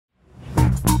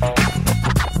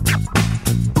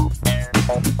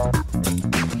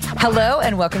Hello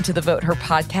and welcome to the Vote Her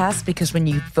podcast, because when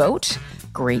you vote,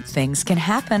 great things can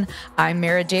happen. I'm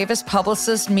Mara Davis,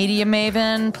 publicist, media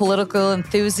maven, political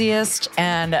enthusiast,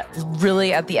 and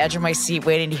really at the edge of my seat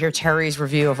waiting to hear Terry's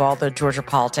review of all the Georgia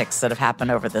politics that have happened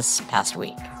over this past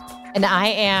week. And I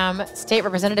am State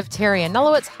Representative Terry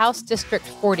Anulowicz, House District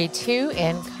 42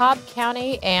 in Cobb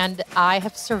County, and I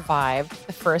have survived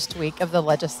the first week of the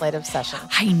legislative session.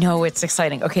 I know, it's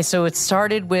exciting. Okay, so it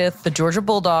started with the Georgia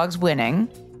Bulldogs winning.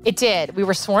 It did. We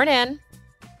were sworn in.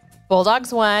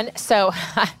 Bulldogs won. So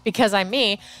because I'm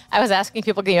me, I was asking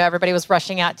people, everybody was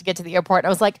rushing out to get to the airport. I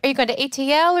was like, are you going to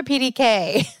ATL or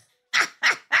PDK?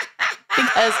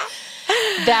 Because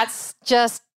that's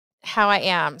just how I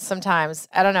am sometimes.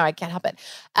 I don't know. I can't help it.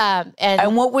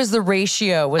 And what was the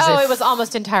ratio? It was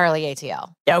almost entirely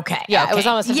ATL. Okay. Yeah, okay. It was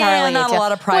almost entirely not ATL. A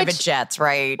lot of private jets,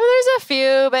 right? Well, there's a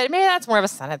few, but maybe that's more of a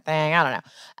Senate thing. I don't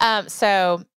know.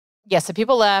 So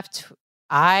people left.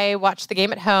 I watched the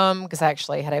game at home because I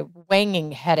actually had a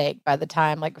wanging headache by the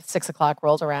time 6 o'clock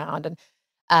rolled around.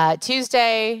 And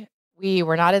Tuesday, we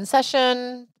were not in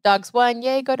session. Dogs won.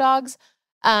 Yay, go Dogs.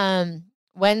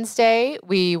 Wednesday,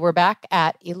 we were back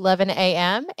at 11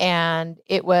 a.m. and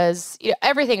it was,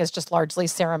 everything is just largely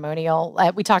ceremonial.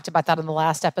 We talked about that in the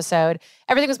last episode.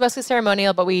 Everything was mostly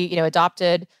ceremonial, but we,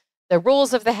 adopted the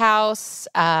rules of the House.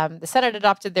 The Senate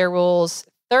adopted their rules.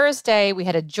 Thursday, we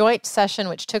had a joint session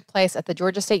which took place at the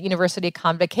Georgia State University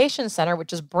Convocation Center,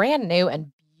 which is brand new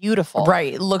and beautiful.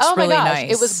 Right. It looks really nice.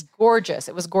 It was gorgeous.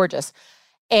 It was gorgeous.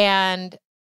 And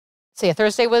so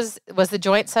Thursday was the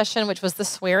joint session, which was the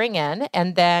swearing in.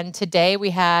 And then today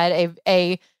we had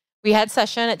we had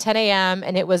session at 10 a.m.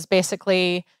 and it was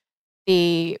basically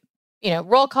the,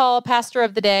 roll call, pastor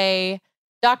of the day,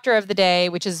 doctor of the day,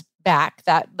 which is back.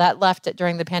 That left it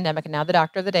during the pandemic, and now the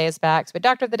doctor of the day is back. So we had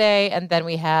doctor of the day, and then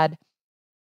we had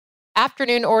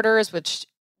afternoon orders, which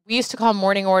we used to call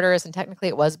morning orders, and technically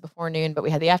it was before noon, but we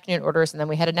had the afternoon orders, and then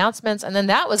we had announcements, and then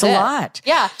that was it. It's a lot.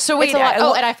 Yeah. So wait, it's a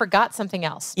lot. And I forgot something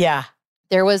else. Yeah.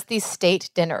 There was the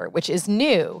state dinner, which is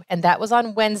new, and that was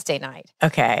on Wednesday night.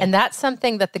 Okay. And that's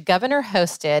something that the governor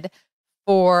hosted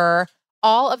for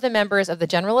all of the members of the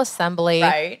General Assembly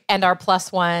and our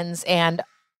plus ones, and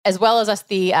as well as us.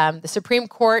 The Supreme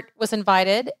Court was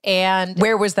invited. And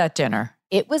where was that dinner?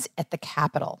 It was at the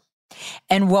Capitol.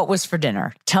 And what was for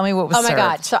dinner? Tell me what was served. Oh my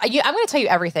God. So I'm going to tell you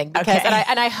everything because,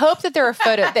 and I hope that there are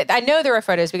photos. I know there are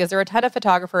photos because there are a ton of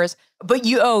photographers. But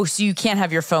so you can't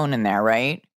have your phone in there,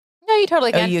 right? No, you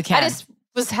totally can. Oh, you can. I just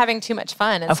was having too much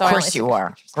fun. And of course you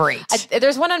are. Great.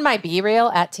 There's one on my B-reel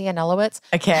at T. Anulowicz.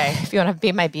 Okay. If you want to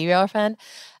be my B-reel friend.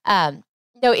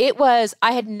 No,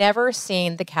 I had never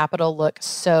seen the Capitol look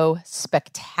so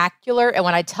spectacular. And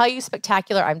when I tell you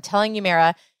spectacular, I'm telling you,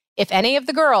 Mara, if any of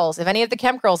the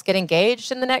Kemp girls get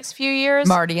engaged in the next few years,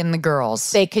 Marty and the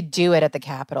girls, they could do it at the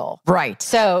Capitol. Right.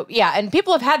 So, yeah. And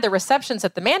people have had the receptions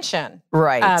at the mansion.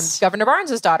 Right. Governor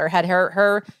Barnes's daughter had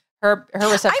her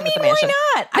reception at the mansion.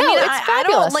 Why not? No, it's I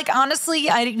fabulous. don't honestly.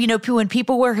 When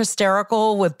people were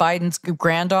hysterical with Biden's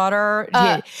granddaughter.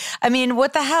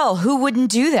 What the hell? Who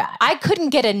wouldn't do that? I couldn't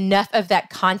get enough of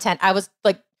that content. I was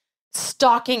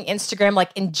stalking Instagram,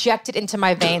 injected into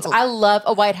my veins. I love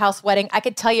a White House wedding. I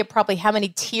could tell you probably how many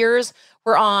tears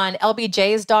were on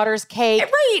LBJ's daughter's cake.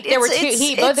 Right. There were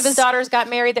two. Both of his daughters got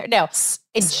married there. No,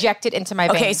 injected into my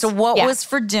veins. Okay, so what was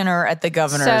for dinner at the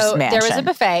governor's mansion? There was a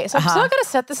buffet. So I'm still going to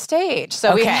set the stage.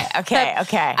 So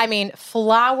okay.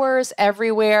 Flowers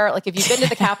everywhere. If you've been to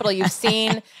the Capitol, you've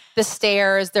seen the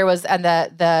stairs. There was, and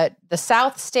the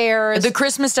south stairs. The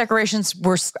Christmas decorations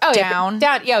were down?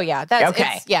 Down. Oh, yeah. That's,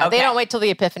 okay. They don't wait till the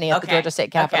Epiphany at the Georgia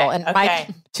State Capitol.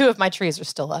 And two of my trees are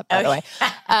still up, by the way.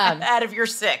 Out of your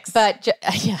 6. But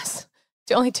yes.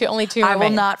 Only two. I will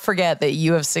not forget that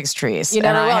you have 6 trees. You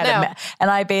never will know.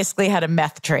 And I basically had a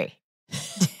meth tree.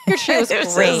 Your tree was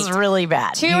great. It was really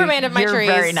bad. 2 remain of my trees.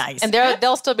 You're very nice. And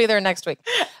they'll still be there next week.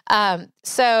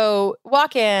 So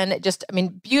walk in,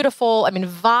 beautiful.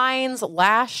 Vines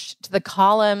lashed to the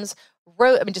columns.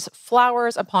 Just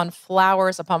flowers upon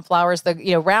flowers upon flowers.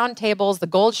 The round tables, the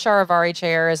gold Charivari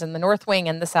chairs in the north wing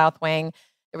and the south wing.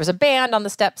 There was a band on the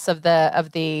steps of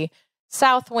the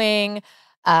south wing.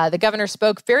 The governor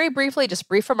spoke very briefly, just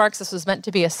brief remarks. This was meant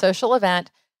to be a social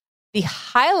event. The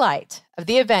highlight of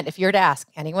the event, if you were to ask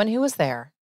anyone who was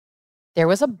there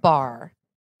was a bar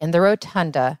in the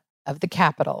rotunda of the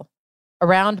Capitol, a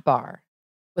round bar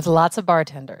with lots of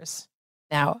bartenders.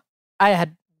 Now, I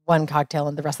had one cocktail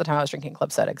and the rest of the time I was drinking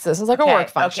club soda because this is a work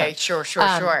function. Okay,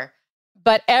 sure.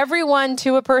 But everyone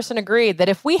to a person agreed that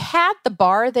if we had the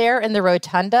bar there in the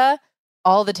rotunda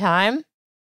all the time,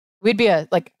 we'd get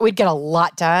a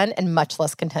lot done and much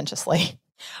less contentiously.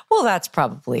 Well, that's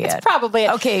probably It's it. probably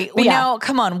it. Okay, But well, yeah. now,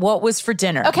 come on. What was for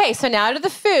dinner? Okay, so now to the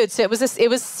food. So it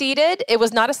was seated. It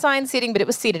was not assigned seating, but it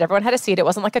was seated. Everyone had a seat. It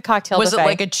wasn't like a cocktail Was buffet. it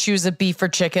like a choose a beef or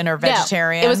chicken or No,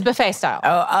 vegetarian? it was buffet style.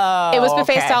 Oh, It was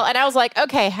buffet okay. style. And I was like,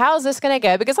 okay, how's this going to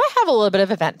go? Because I have a little bit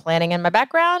of event planning in my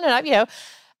background. And I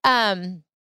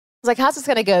was like, how's this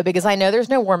going to go? Because I know there's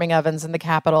no warming ovens in the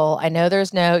Capitol. I know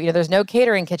there's no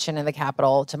catering kitchen in the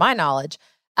Capitol, to my knowledge.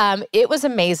 It was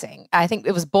amazing. I think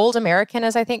it was Bold American,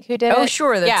 as I think who did it. Oh,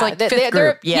 sure. That's like fifth they're,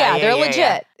 group. Yeah, they're legit.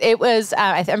 yeah. It was.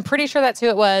 I'm pretty sure that's who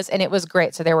it was, and it was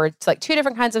great. So there were like 2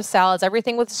 different kinds of salads.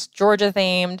 Everything was Georgia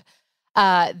themed.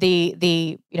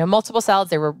 The multiple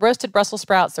salads. There were roasted Brussels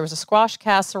sprouts. There was a squash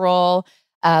casserole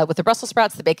with the Brussels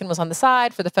sprouts. The bacon was on the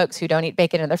side for the folks who don't eat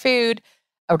bacon in their food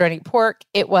or don't eat pork.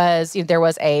 It was there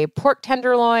was a pork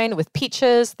tenderloin with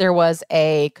peaches. There was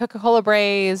a Coca-Cola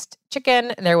braised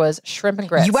chicken, and there was shrimp and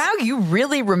grits. Wow, you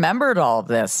really remembered all of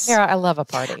this. Sarah, I love a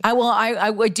party.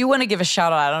 I do want to give a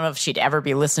shout out. I don't know if she'd ever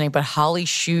be listening, but Holly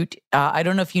Shute. I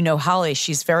don't know if you know Holly.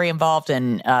 She's very involved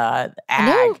in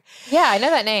ag. Yeah, I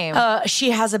know that name.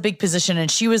 She has a big position, and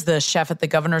she was the chef at the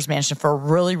governor's mansion for a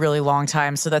really, really long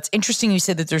time. So that's interesting. You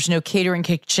said that there's no catering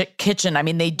kitchen. I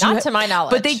mean, they do, Not to my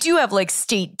knowledge, but they do have like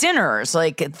state dinners,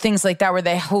 like things like that, where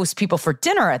they host people for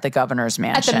dinner at the governor's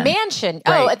mansion. At the mansion.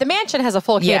 Right. Oh, at the mansion has a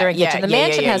full catering kitchen. The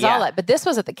mansion has all that, but this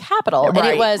was at the Capitol. And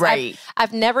it was,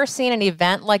 I've never seen an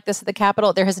event like this at the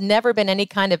Capitol. There has never been any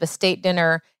kind of a state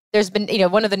dinner. There's been,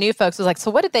 one of the new folks was like,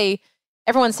 so what did they,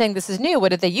 everyone's saying this is new. What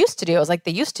did they used to do? I was like,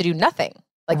 they used to do nothing.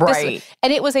 Like this,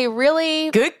 and it was a really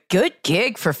good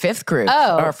gig for fifth group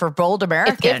or for Bold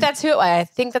American. If that's who it was, I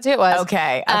think that's who it was.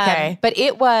 Okay. But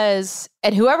it was,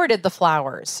 and whoever did the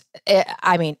flowers,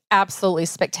 absolutely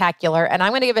spectacular. And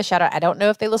I'm going to give a shout out. I don't know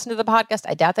if they listen to the podcast.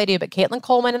 I doubt they do, but Caitlin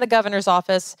Coleman in the governor's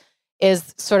office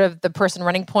is sort of the person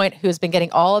running point who's been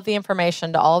getting all of the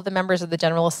information to all of the members of the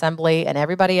General Assembly and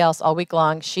everybody else all week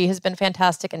long. She has been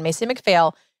fantastic. And Macy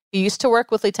McPhail, who used to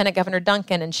work with Lieutenant Governor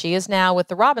Duncan, and she is now with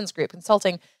the Robbins Group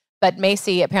Consulting. But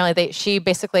Macy, apparently,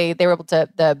 they were able to,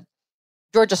 the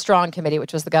Georgia Strong Committee,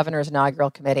 which was the governor's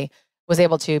inaugural committee, was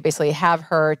able to basically have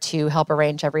her to help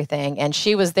arrange everything. And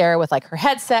she was there with like her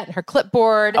headset and her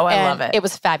clipboard. Oh, I love it. It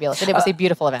was fabulous. And it was a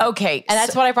beautiful event. Okay. And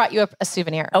that's what I brought you a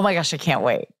souvenir. Oh my gosh, I can't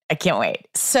wait.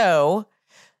 So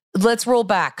let's roll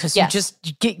back because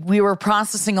we were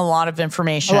processing a lot of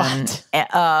information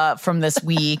from this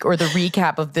week or the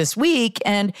recap of this week.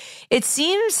 And it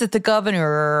seems that the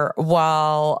governor,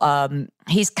 while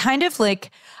he's kind of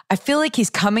like, I feel like he's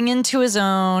coming into his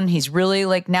own. He's really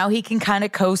like, now he can kind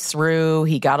of coast through.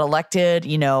 He got elected,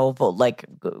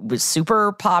 was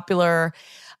super popular.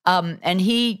 And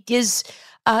he is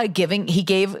he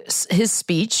gave his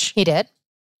speech. He did.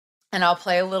 And I'll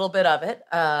play a little bit of it.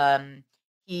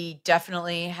 He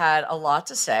definitely had a lot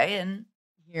to say, and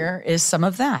here is some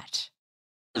of that.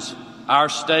 Our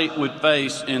state would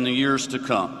face in the years to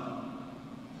come.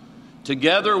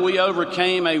 Together, we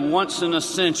overcame a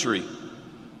once-in-a-century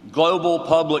global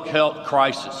public health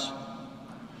crisis.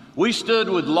 We stood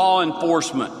with law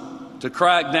enforcement to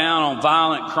crack down on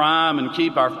violent crime and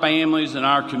keep our families and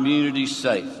our communities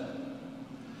safe.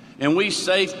 And we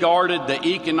safeguarded the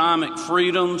economic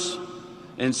freedoms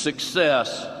and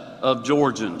success of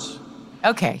Georgians.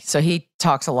 Okay, so he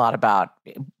talks a lot about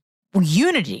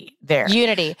unity there.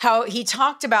 Unity. How he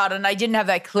talked about, and I didn't have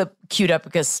that clip queued up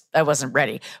because I wasn't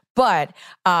ready, but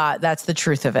that's the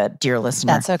truth of it, dear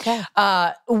listener. That's okay.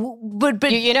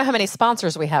 But you know how many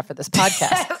sponsors we have for this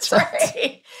podcast. That's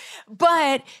right.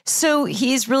 But so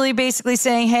he's really basically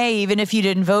saying, hey, even if you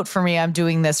didn't vote for me, I'm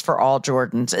doing this for all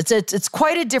Jordans. It's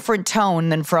quite a different tone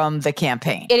than from the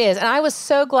campaign. It is. And I was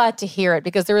so glad to hear it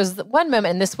because there was one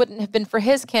moment, and this wouldn't have been for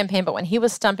his campaign, but when he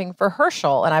was stumping for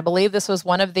Herschel, and I believe this was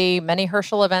one of the many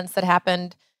Herschel events that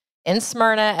happened in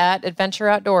Smyrna at Adventure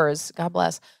Outdoors, God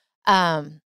bless,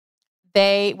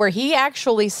 where he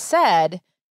actually said,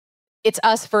 it's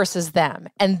us versus them.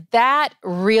 And that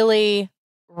really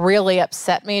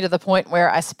upset me to the point where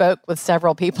I spoke with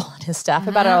several people on his staff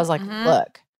about it. I was like,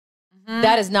 look,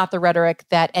 that is not the rhetoric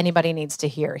that anybody needs to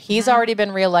hear. He's already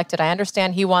been reelected. I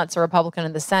understand he wants a Republican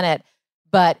in the Senate,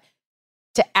 but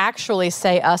to actually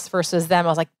say us versus them, I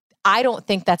was like, I don't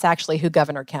think that's actually who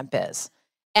Governor Kemp is.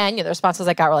 And the responses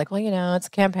I got were like, well, it's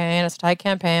a campaign, it's a tight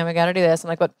campaign, we got to do this. I'm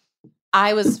like, but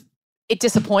it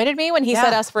disappointed me when he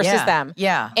said us versus them.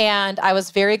 Yeah. And I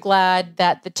was very glad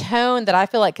that the tone that I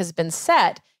feel like has been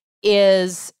set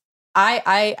is,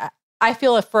 I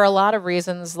feel for a lot of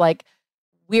reasons, like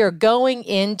we are going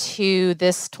into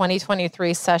this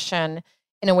 2023 session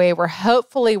in a way where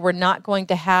hopefully we're not going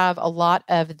to have a lot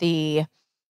of the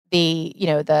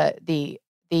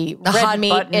red meat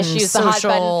button, issues, the hot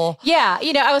social. button.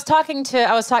 Yeah. I was talking, it's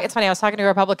funny. I was talking to a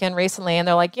Republican recently and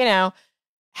they're like,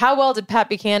 how well did Pat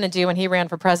Buchanan do when he ran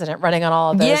for president, running on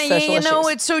all of those social issues?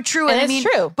 It's so true. And it's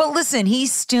true. But listen,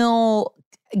 he's still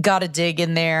got a dig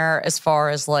in there as far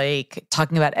as like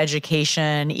talking about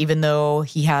education, even though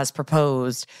he has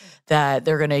proposed that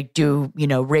they're going to do,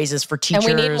 raises for teachers.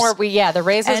 And we need more. The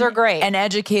raises are great. And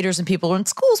educators and people in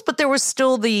schools, but there was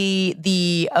still the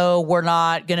we're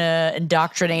not going to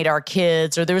indoctrinate our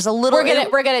kids, or there was a little.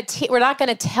 We're not going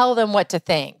to tell them what to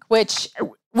think, which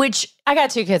I got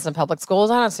 2 kids in public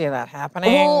schools. I don't see that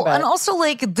happening. Well, and also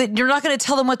you're not going to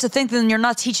tell them what to think, then you're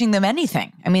not teaching them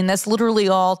anything. I mean, that's literally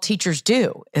all teachers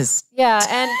do is. Yeah.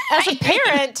 And as a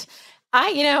parent,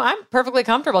 I'm perfectly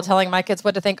comfortable telling my kids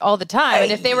what to think all the time.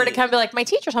 And if they were to come and be like, my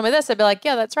teacher told me this, I'd be like,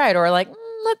 yeah, that's right. Or like,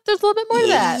 there's a little bit more to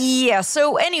that. Yeah.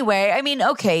 So anyway,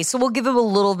 okay. So we'll give him a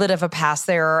little bit of a pass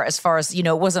there as far as, it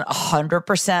wasn't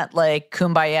 100% like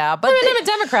kumbaya. But I'm a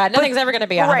Democrat. Nothing's ever going to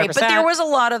be 100%. Right. But there was a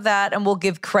lot of that, and we'll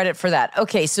give credit for that.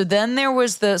 Okay. So then there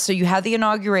was so you had the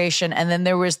inauguration, and then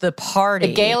there was the party.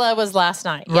 The gala was last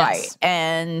night. Right. Yes.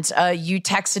 And you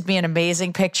texted me an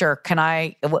amazing picture.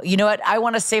 Can you know what? I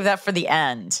want to save that for the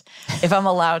end, if I'm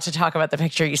allowed to talk about the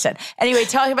picture you sent. Anyway,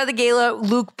 talking about the gala,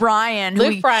 Luke Bryan. Who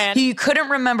you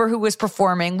couldn't remember who was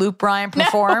performing. Luke Bryan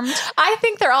performed. No, I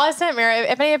think they're all, I sent Mary,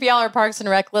 if any of y'all are Parks and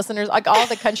Rec listeners, like all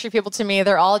the country people to me,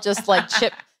 they're all just like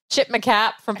Chip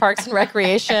McCap from Parks and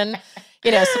Recreation.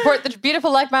 Support the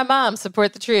beautiful, like my mom,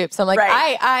 support the troops. I'm like,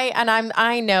 right.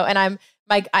 I know, and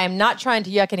I'm not trying to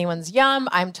yuck anyone's yum.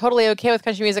 I'm totally okay with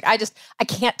country music. I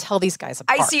can't tell these guys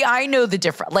apart. I know the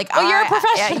difference. Like, you're a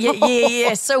professional.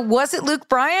 Yeah. So was it Luke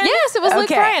Bryan? Yes, it was Luke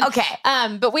Bryan.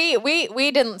 Okay. But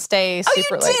we didn't stay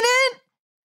super late. Oh, you didn't?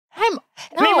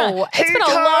 It's been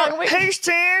a long week. He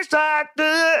seems like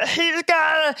he's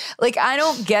got I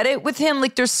don't get it with him.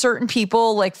 Like, there's certain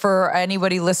people, like, for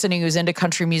anybody listening who's into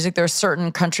country music, there's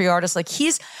certain country artists. Like,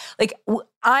 he's like,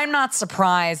 I'm not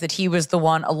surprised that he was the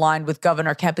one aligned with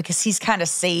Governor Kemp because he's kind of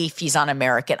safe. He's on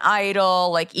American Idol.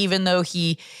 Like, even though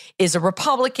he is a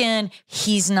Republican,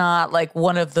 he's not like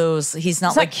one of those. He's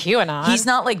not like QAnon. He's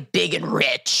not like big and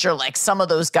rich, or like some of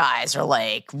those guys are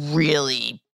like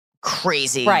really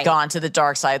crazy, gone to the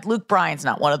dark side. Luke Bryan's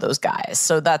not one of those guys.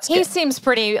 So that's He seems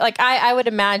pretty, like, I would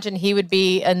imagine he would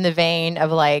be in the vein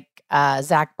of like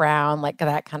Zach Brown, like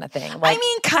that kind of thing. Like,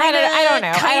 kind of. I don't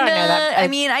know. I don't know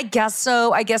that. I guess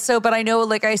so. But I know,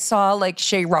 like, I saw like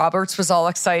Shay Roberts was all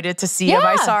excited to see him.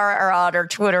 I saw her on her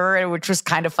Twitter, which was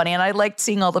kind of funny. And I liked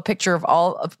seeing all the pictures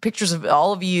of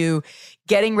all of you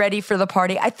getting ready for the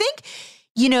party. I think,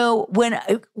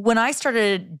 when I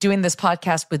started doing this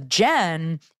podcast with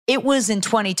Jen, it was in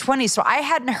 2020. So I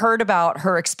hadn't heard about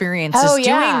her experiences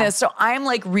doing this. So I'm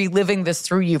like reliving this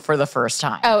through you for the first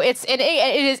time. Oh, it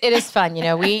is fun.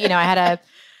 I had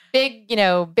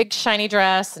a big shiny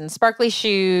dress and sparkly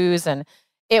shoes, and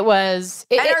it was.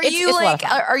 Are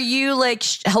you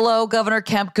like, hello, Governor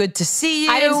Kemp, good to see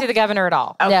you? I didn't see the governor at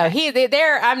all. Okay.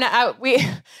 No, I'm not.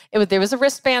 There was a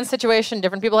wristband situation.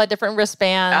 Different people had different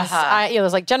wristbands. It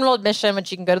was like general admission,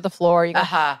 which you can go to the floor.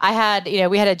 I had,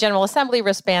 we had a General Assembly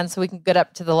wristband, so we can get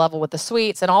up to the level with the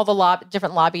suites, and all the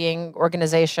different lobbying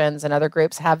organizations and other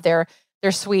groups have their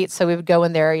suites. So we would go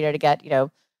in there, to get,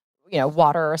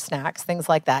 water or snacks, things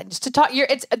like that. Just to talk,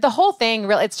 it's the whole thing.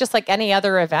 Really, it's just like any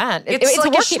other event. It's like a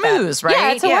work schmooze, right?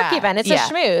 Yeah, it's a work event. It's a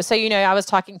schmooze. So I was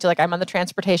talking to, I'm on the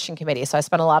transportation committee, so I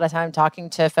spent a lot of time talking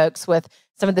to folks with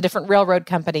some of the different railroad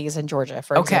companies in Georgia,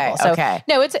 for example. So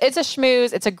no, it's a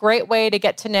schmooze. It's a great way to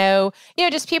get to know,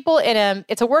 just people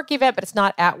it's a work event, but it's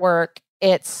not at work.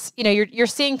 It's, you're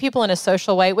seeing people in a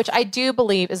social way, which I do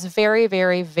believe is very,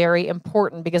 very, very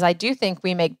important, because I do think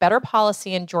we make better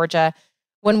policy in Georgia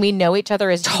when we know each other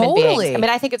as human beings. I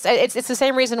mean, I think it's the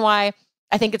same reason why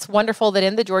I think it's wonderful that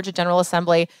in the Georgia General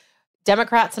Assembly,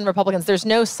 Democrats and Republicans, there's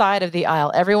no side of the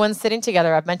aisle. Everyone's sitting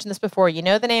together. I've mentioned this before. The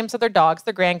names of their dogs,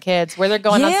 their grandkids, where they're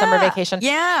going on summer vacation.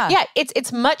 Yeah.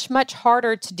 It's much, much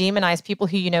harder to demonize people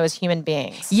who as human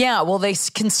beings. Yeah, well, they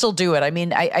can still do it. I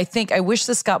mean, I think I wish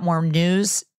this got more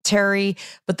news, Terry,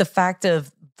 but the fact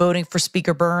of voting for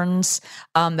Speaker Burns,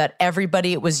 that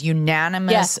everybody, it was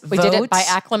unanimous we did it by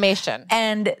acclamation.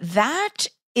 And that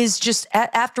is just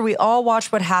after we all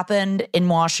watched what happened in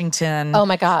Washington. Oh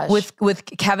my gosh. With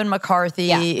Kevin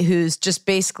McCarthy, who's just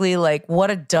basically like,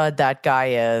 what a dud that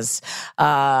guy is.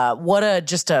 What a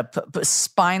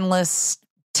spineless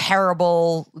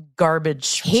terrible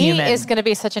garbage He human. is going to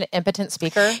be such an impotent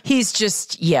speaker. He's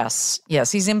just, yes,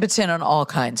 he's impotent on all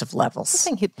kinds of levels.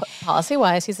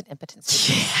 Policy-wise, he's an impotent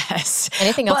speaker. Yes.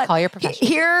 Anything else, call your professional.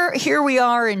 Here we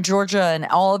are in Georgia, and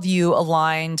all of you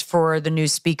aligned for the new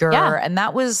speaker. Yeah. And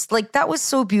that was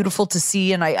so beautiful to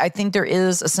see. And I think there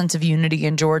is a sense of unity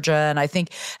in Georgia. And I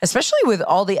think, especially with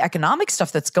all the economic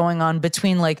stuff that's going on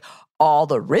between like all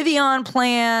the Rivian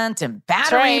plant and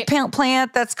battery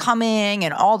plant that's coming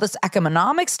and all this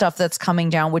economic stuff that's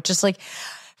coming down, which is like,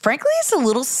 frankly, it's a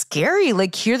little scary.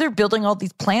 Like here they're building all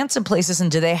these plants in places, and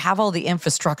do they have all the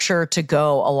infrastructure to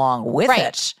go along with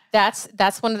it?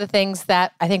 That's one of the things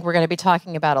that I think we're going to be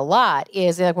talking about a lot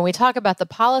is like when we talk about the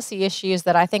policy issues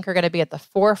that I think are going to be at the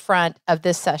forefront of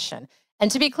this session. And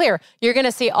to be clear, you're going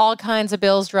to see all kinds of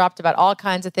bills dropped about all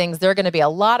kinds of things. There are going to be a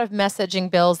lot of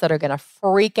messaging bills that are going to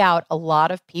freak out a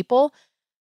lot of people.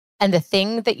 And the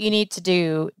thing that you need to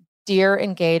do, dear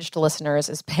engaged listeners,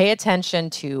 is pay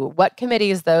attention to what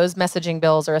committees those messaging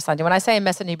bills are assigned to. When I say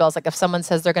messaging bills, like if someone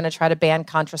says they're going to try to ban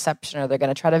contraception, or they're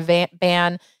going to try to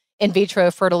ban in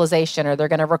vitro fertilization, or they're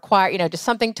going to require, just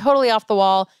something totally off the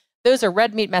wall, those are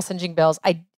red meat messaging bills.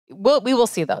 We will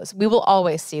see those. We will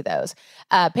always see those.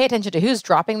 Pay attention to who's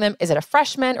dropping them. Is it a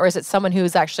freshman, or is it someone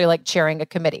who's actually like chairing a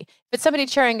committee? If it's somebody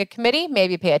chairing a committee,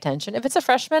 maybe pay attention. If it's a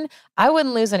freshman, I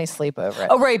wouldn't lose any sleep over it.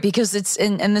 Oh, right, because it's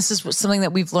and this is something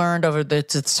that we've learned over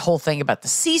this whole thing about the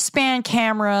C-SPAN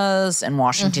cameras in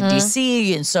Washington,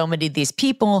 D.C., and so many of these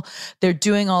people, they're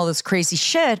doing all this crazy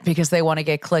shit because they want to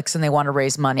get clicks and they want to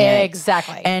raise money.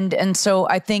 Exactly. And so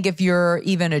I think if you're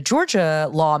even a Georgia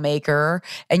lawmaker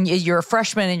and you're a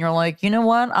freshman and you're like, you know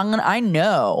what, I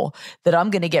know that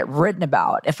I'm gonna get written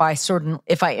about if I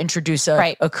introduce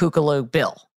a kookaloo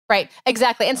bill. Right,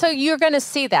 exactly. And so you're going to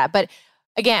see that. But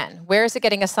again, where is it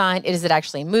getting assigned? Is it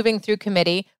actually moving through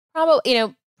committee?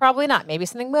 Probably not. Maybe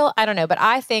something will. I don't know. But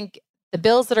I think the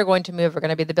bills that are going to move are going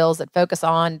to be the bills that focus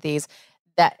on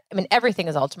everything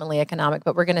is ultimately economic,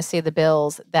 but we're going to see the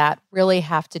bills that really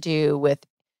have to do with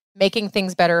making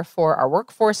things better for our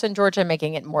workforce in Georgia,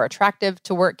 making it more attractive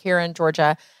to work here in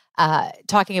Georgia.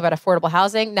 Talking about affordable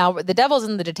housing. Now, the devil's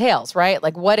in the details, right?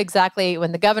 Like what exactly,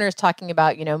 when the governor's talking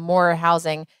about, more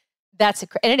housing,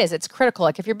 it's critical.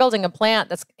 Like if you're building a plant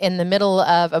that's in the middle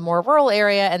of a more rural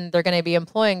area and they're going to be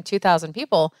employing 2,000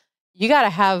 people, you got to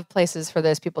have places for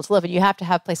those people to live. And you have to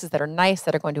have places that are nice,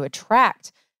 that are going to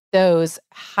attract those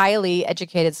highly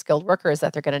educated, skilled workers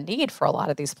that they're going to need for a lot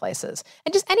of these places.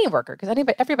 And just any worker, because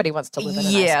everybody wants to live in a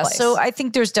nice place. So I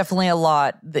think there's definitely a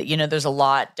lot that, there's a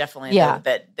lot definitely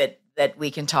that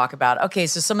we can talk about. Okay,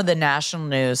 so some of the national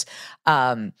news.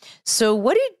 So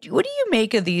what do you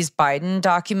make of these Biden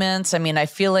documents? I mean, I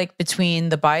feel like between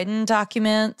the Biden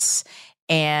documents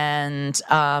and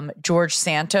George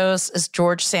Santos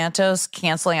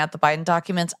canceling out the Biden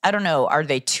documents, I don't know. Are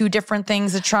they two different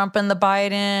things, the Trump and the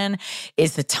Biden?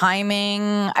 Is the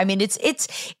timing? I mean, it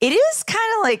is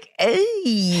kind of like,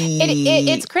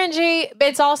 it's cringy, but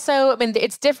it's also,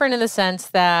 it's different in the sense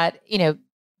that,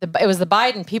 it was the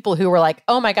Biden people who were like,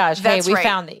 oh my gosh, hey, we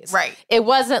found these. Right. It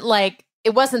wasn't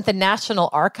the National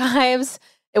Archives.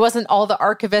 It wasn't all the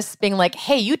archivists being like,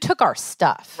 hey, you took our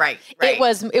stuff. Right. It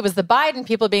was the Biden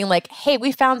people being like, hey,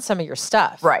 we found some of your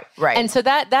stuff. Right. And so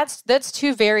that's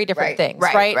two very different things,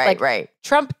 right? Right.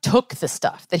 Trump took the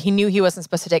stuff that he knew he wasn't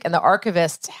supposed to take, and the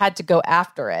archivists had to go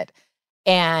after it.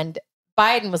 And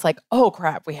Biden was like, oh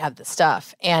crap, we have this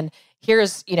stuff. And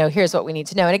here's what we need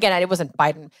to know. And again, it wasn't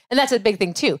Biden. And that's a big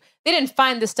thing too. They didn't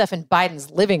find this stuff in Biden's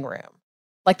living room.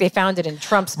 Like they found it in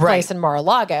Trump's place in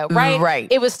Mar-a-Lago, right? Right.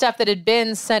 It was stuff that had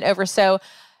been sent over. So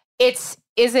is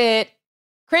it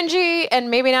cringy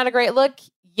and maybe not a great look?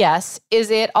 Yes.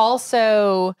 Is it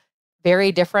also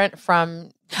very different from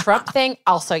the Trump thing?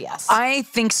 Also, yes. I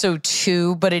think so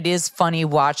too, but it is funny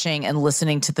watching and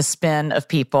listening to the spin of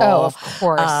people. Oh, of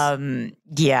course.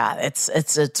 Yeah, it's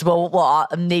well,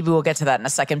 maybe we'll get to that in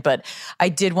a second, but I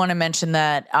did want to mention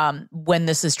that when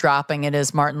this is dropping, it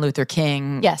is Martin Luther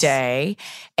King Day,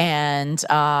 and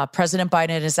President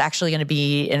Biden is actually going to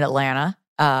be in Atlanta.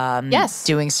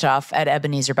 Doing stuff at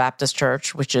Ebenezer Baptist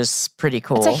Church, which is pretty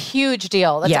cool. It's a huge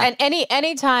deal. And any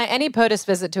POTUS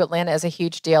visit to Atlanta is a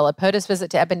huge deal. A POTUS visit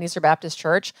to Ebenezer Baptist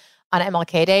Church, on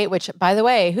MLK Day, which, by the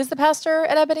way, who's the pastor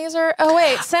at Ebenezer? Oh,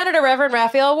 wait, Senator Reverend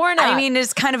Raphael Warnock. I mean,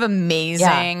 it's kind of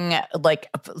amazing, like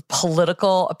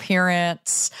political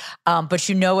appearance. But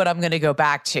you know what I'm going to go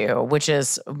back to, which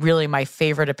is really my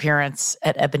favorite appearance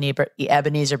at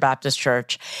Ebenezer Baptist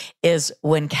Church, is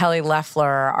when Kelly Loeffler,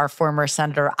 our former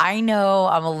senator, I know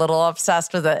I'm a little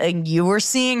obsessed with it, and you were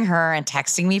seeing her and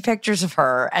texting me pictures of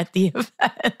her at the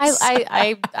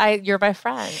event. You're my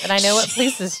friend, and I know what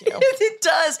pleases you. It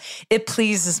does. It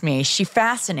pleases me. She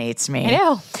fascinates me.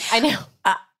 I know.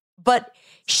 But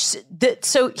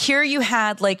so here you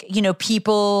had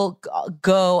people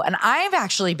go, and I've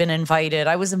actually been invited.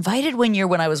 I was invited one year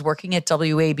when I was working at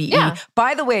WABE. Yeah.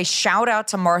 By the way, shout out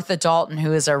to Martha Dalton,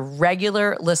 who is a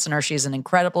regular listener. She's an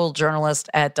incredible journalist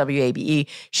at WABE.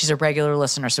 She's a regular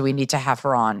listener, so we need to have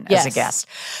her on as a guest.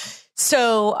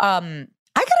 So,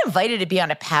 I got invited to be on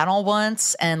a panel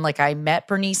once, and I met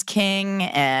Bernice King,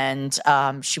 and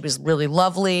she was really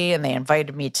lovely, and they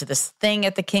invited me to this thing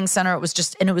at the King Center. It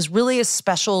was really a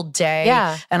special day.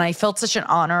 Yeah. And I felt such an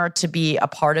honor to be a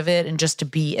part of it and just to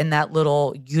be in that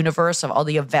little universe of all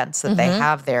the events that they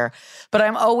have there. But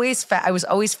I was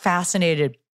always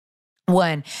fascinated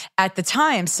when, at the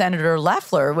time, Senator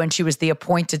Loeffler, when she was the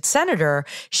appointed senator,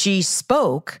 she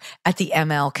spoke at the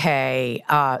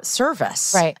MLK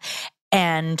service. Right.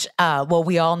 And,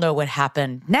 we all know what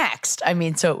happened next. I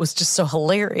mean, so it was just so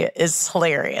hilarious. It's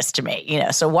hilarious to me,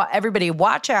 So everybody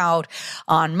watch out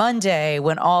on Monday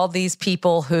when all these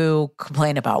people who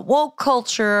complain about woke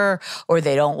culture, or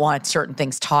they don't want certain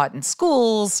things taught in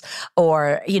schools,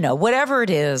 or, whatever it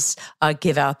is,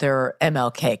 give out their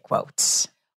MLK quotes.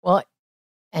 Well,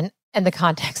 and the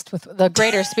context with the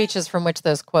greater speeches from which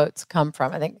those quotes come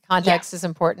from. I think context is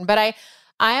important, but I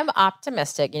am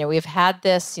optimistic. We've had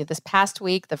this this past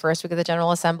week, the first week of the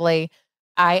General Assembly.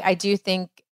 I do think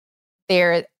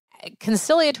they're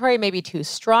conciliatory, maybe too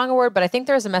strong a word, but I think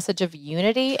there's a message of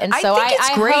unity. And so I think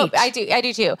it's great. Hope, I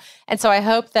do too. And so I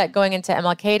hope that going into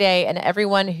MLK Day, and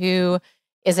everyone who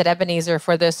is at Ebenezer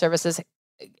for those services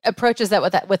approaches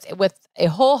that with a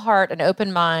whole heart, an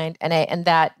open mind, and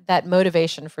that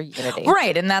motivation for unity.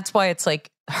 Right. And that's why it's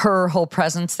her whole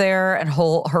presence there and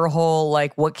her whole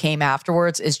what came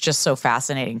afterwards is just so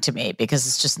fascinating to me, because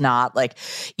it's just not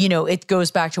it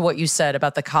goes back to what you said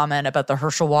about the comment about the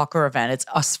Herschel Walker event. It's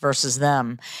us versus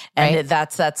them. And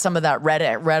that's some of that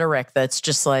rhetoric that's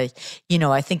just I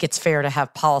think it's fair to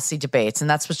have policy debates. And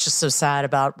that's what's just so sad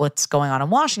about what's going on in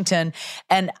Washington.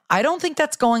 And I don't think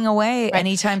that's going away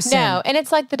anytime soon. No. And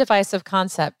it's like the divisive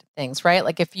concept things, right?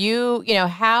 If you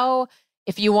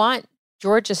want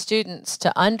Georgia students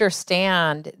to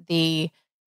understand the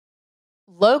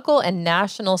local and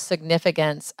national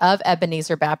significance of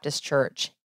Ebenezer Baptist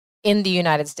Church in the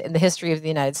United States, in the history of the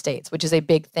United States, which is a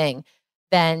big thing,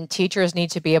 then teachers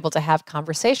need to be able to have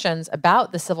conversations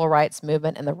about the civil rights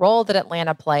movement and the role that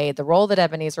Atlanta played, the role that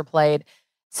Ebenezer played,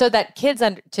 so that kids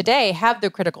today have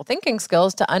the critical thinking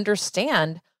skills to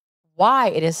understand why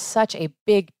it is such a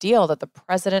big deal that the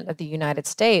President of the United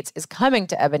States is coming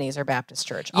to Ebenezer Baptist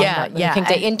Church on King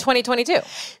Day in 2022.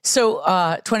 So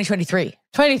 2023.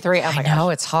 23. Oh my I know,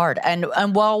 it's hard. And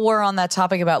while we're on that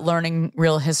topic about learning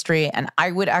real history, and I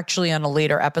would actually, on a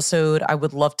later episode, I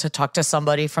would love to talk to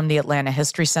somebody from the Atlanta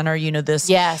History Center. This.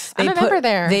 Yes, I'm a member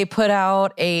there. They put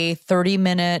out a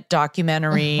 30-minute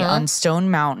documentary on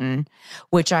Stone Mountain,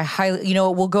 which I highly,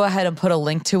 we'll go ahead and put a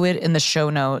link to it in the show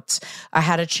notes. I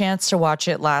had a chance to watch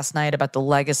it last night about the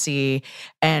legacy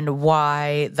and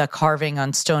why the carving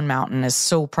on Stone Mountain is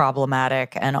so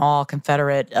problematic, and all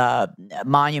Confederate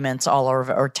monuments all over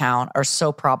our town are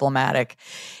so problematic,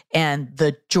 and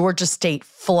the Georgia state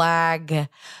flag,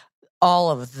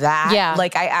 all of that. Yeah.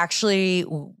 I actually,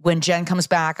 when Jen comes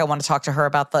back, I want to talk to her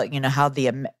about how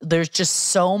there's just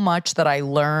so much that I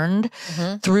learned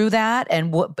through that.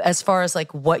 And as far as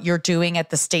what you're doing at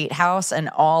the State House and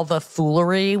all the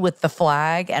foolery with the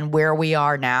flag and where we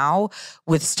are now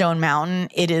with Stone Mountain,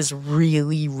 it is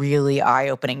really, really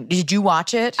eye-opening. Did you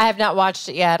watch it? I have not watched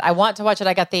it yet. I want to watch it.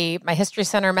 I got my History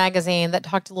Center magazine that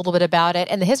talked a little bit about it.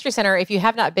 And the History Center, if you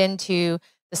have not been to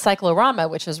the Cyclorama,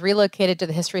 which was relocated to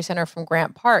the History Center from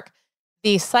Grant Park,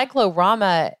 the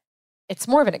Cyclorama, it's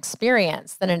more of an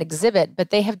experience than an exhibit,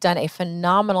 but they have done a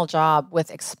phenomenal job with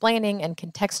explaining and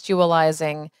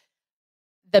contextualizing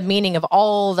the meaning of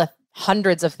all the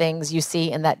hundreds of things you see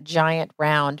in that giant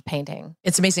round painting.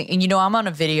 It's amazing. And I'm on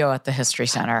a video at the History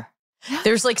Center.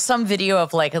 There's like some video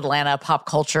of like Atlanta pop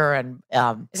culture and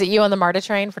Is it you on the MARTA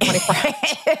train for 24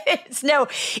 hours? No,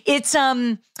 it's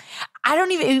I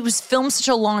don't even, it was filmed such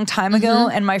a long time ago,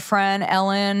 and my friend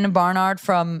Ellen Barnard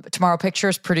from Tomorrow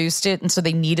Pictures produced it, and so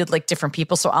they needed like different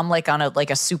people. So I'm like on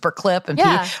a super clip, and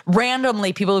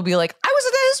randomly people would be like, "I was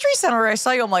at the History Center, I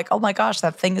saw you." I'm like, "Oh my gosh,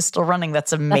 that thing is still running.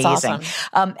 That's amazing." That's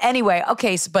awesome. Anyway,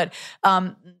 okay, so, but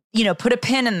put a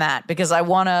pin in that because I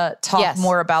want to talk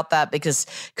more about that because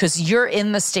you're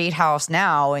in the State House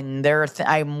now, and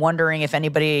I'm wondering if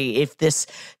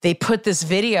they put this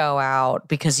video out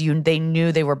because they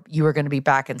knew you were going to be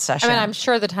back in session. I mean, I'm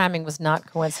sure the timing was not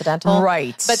coincidental,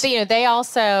 right? But they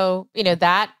also,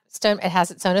 that Stone, it has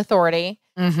its own authority,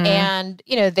 and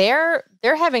they're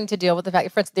having to deal with the fact.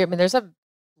 For instance, there's a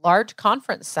large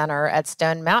conference center at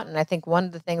Stone Mountain. I think one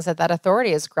of the things that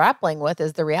authority is grappling with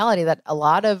is the reality that a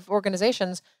lot of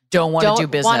organizations don't want to do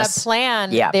business. Want to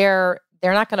plan they're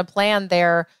not going to plan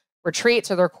their retreats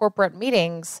or their corporate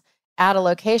meetings at a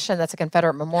location that's a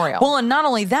Confederate memorial. Well, and not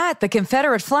only that, the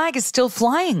Confederate flag is still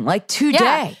flying like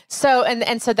today. So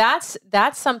so that's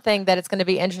something that it's going to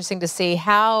be interesting to see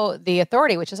how the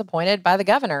authority, which is appointed by the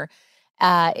governor,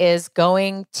 is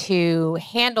going to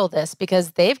handle this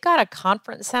because they've got a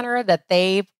conference center that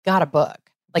they've got to book.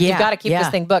 Like you've got to keep this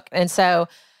thing booked. And so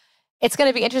it's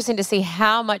going to be interesting to see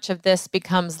how much of this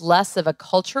becomes less of a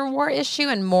culture war issue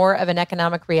and more of an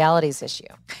economic realities issue.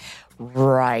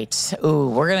 Right. Ooh,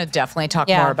 we're going to definitely talk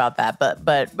more about that. But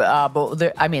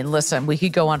there, I mean, listen, we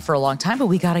could go on for a long time, but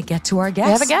we got to get to our guest.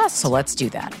 We have a guest. So let's do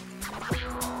that.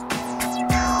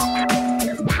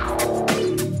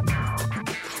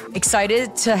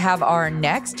 Excited to have our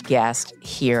next guest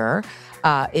here.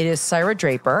 It is Syra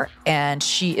Draper, and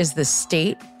she is the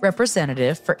state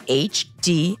representative for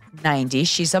HD 90.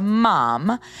 She's a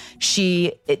mom.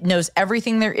 She knows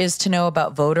everything there is to know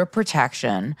about voter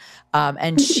protection.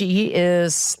 And she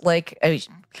is like,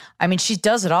 she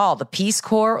does it all. The Peace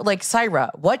Corps. Like,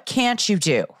 Syra, what can't you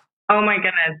do? Oh my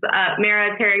goodness.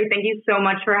 Mara, Terry, thank you so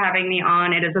much for having me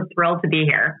on. It is a thrill to be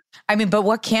here. I mean, but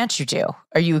what can't you do?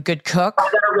 Are you a good cook? Was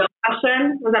that a real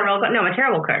question? No, I'm a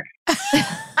terrible cook.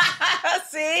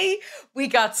 See, we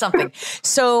got something.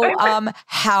 So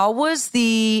how was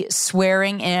the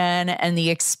swearing in and the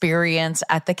experience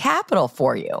at the Capitol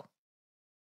for you?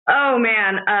 Oh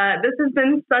man, this has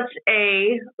been such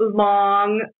a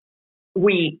long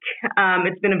week.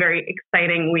 It's been a very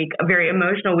exciting week, a very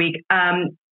emotional week.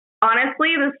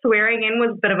 Honestly, the swearing in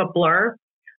was a bit of a blur.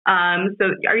 So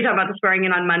are you talking about the swearing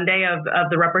in on Monday of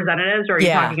the representatives, or are you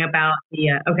talking about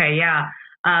the, okay, yeah.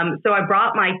 So I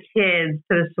brought my kids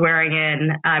to the swearing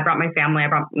in. I brought my family. I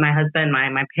brought my husband,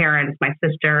 my parents, my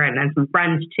sister, and then some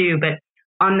friends too. But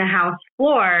on the House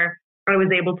floor, I was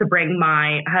able to bring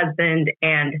my husband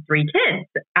and 3 kids.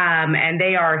 And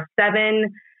they are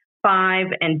 7, 5,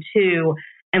 and 2.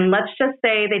 And let's just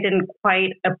say they didn't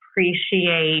quite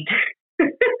appreciate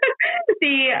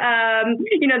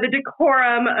the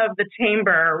decorum of the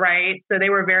chamber, right? So they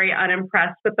were very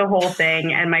unimpressed with the whole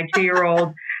thing. And my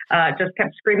 2-year-old just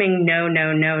kept screaming, no,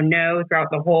 no, no, no,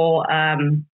 throughout the whole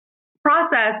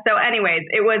process. So anyways,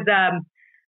 it was,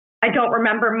 I don't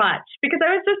remember much because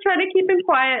I was just trying to keep him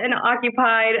quiet and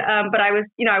occupied. But I was,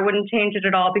 I wouldn't change it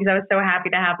at all because I was so happy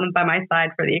to have them by my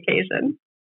side for the occasion.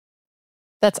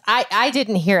 I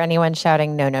didn't hear anyone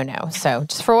shouting, no, no, no. So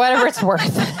just for whatever it's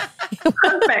worth.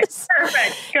 Perfect.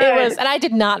 Good. It was, and I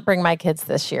did not bring my kids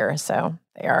this year. So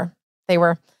they've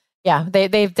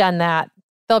done that.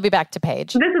 They'll be back to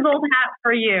Paige. This is old hat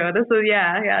for you. This is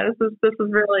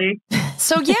really.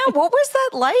 So what was that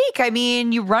like? I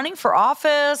mean, you running for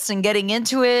office and getting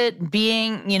into it,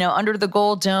 being, under the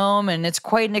Gold Dome, and it's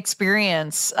quite an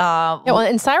experience.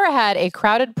 And Syra had a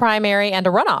crowded primary and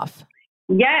a runoff.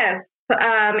 Yes.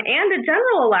 And a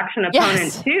general election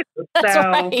opponent too. That's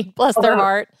right. Bless their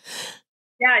heart.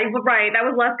 Yeah, right. That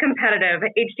was less competitive.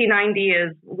 HD 90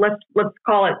 is let's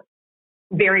call it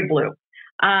very blue.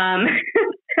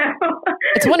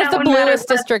 It's one of the bluest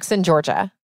districts in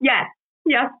Georgia. Yes,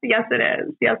 it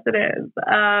is.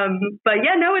 But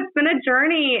it's been a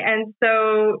journey, and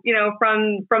so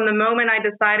from the moment I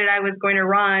decided I was going to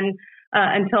run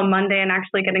until Monday and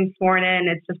actually getting sworn in,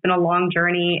 it's just been a long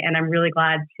journey, and I'm really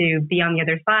glad to be on the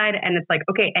other side. And it's like,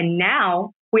 okay, and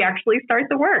now we actually start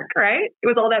the work, right? It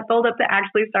was all that build up to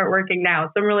actually start working now.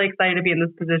 So I'm really excited to be in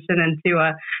this position and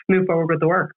to move forward with the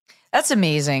work. That's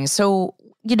amazing. So,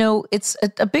 it's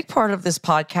a big part of this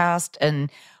podcast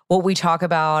and what we talk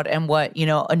about, and what,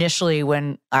 initially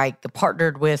when I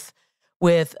partnered with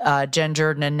Jen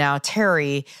Jordan and now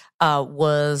Terry,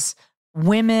 was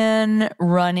women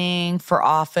running for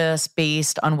office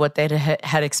based on what they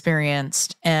had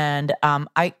experienced. And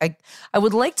I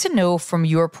would like to know from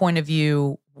your point of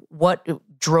view, what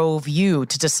drove you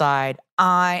to decide,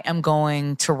 I am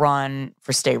going to run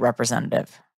for state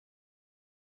representative?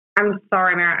 I'm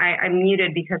sorry, Mara. I'm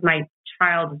muted because my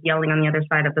child is yelling on the other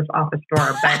side of this office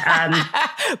door.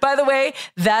 But by the way,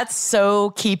 that's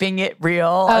so keeping it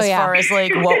real far as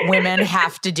like what women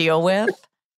have to deal with.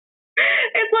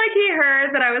 It's like he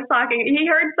heard that I was talking. He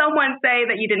heard someone say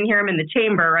that you didn't hear him in the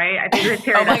chamber, right? I think it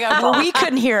was oh my God. Well, we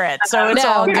couldn't hear it. So it's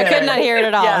all good. I could not hear it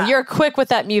at all. Yeah. You're quick with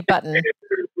that mute button. No.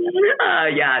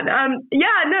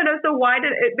 So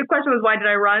the question was, why did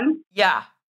I run? Yeah.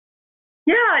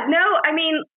 Yeah. No, I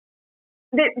mean,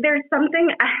 there's something,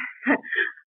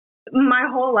 my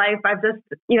whole life, I've just,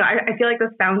 I feel like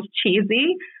this sounds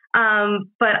cheesy,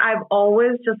 but I've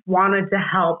always just wanted to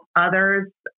help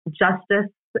others. Justice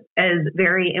is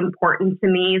very important to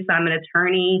me. So I'm an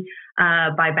attorney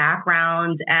by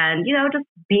background, and, just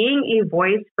being a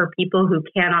voice for people who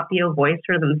cannot be a voice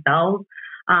for themselves.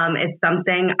 It's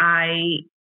something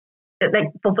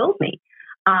that fulfills me.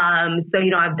 So,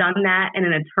 I've done that in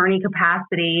an attorney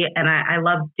capacity, and I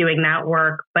love doing that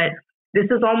work, but this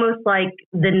is almost like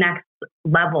the next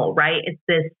level, right? It's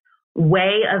this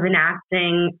way of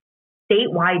enacting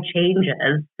statewide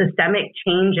changes, systemic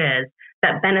changes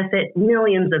that benefit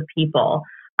millions of people.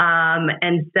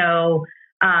 And so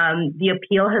the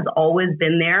appeal has always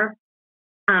been there.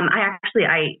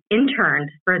 I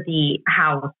interned for the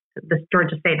House, the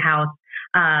Georgia State House,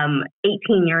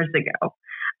 18 years ago.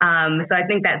 So I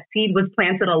think that seed was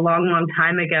planted a long, long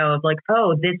time ago of like,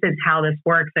 oh, this is how this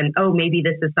works. And, oh, maybe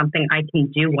this is something I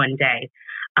can do one day.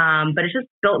 But it's just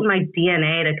built in my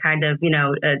DNA to kind of,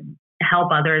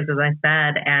 help others, as I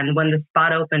said. And when the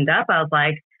spot opened up, I was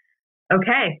like,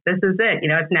 okay, this is it.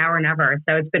 It's now or never.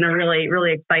 So it's been a really,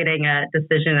 really exciting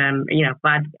decision. I'm,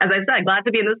 glad, as I said, glad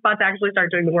to be in this spot to actually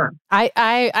start doing the work.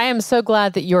 I am so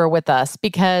glad that you're with us,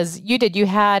 because you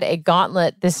had a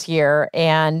gauntlet this year,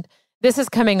 and this is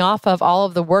coming off of all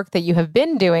of the work that you have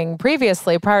been doing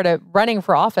previously prior to running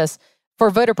for office for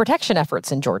voter protection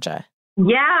efforts in Georgia.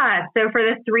 Yeah. So for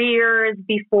the 3 years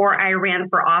before I ran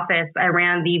for office, I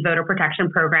ran the voter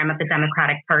protection program at the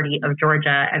Democratic Party of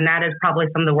Georgia. And that is probably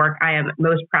some of the work I am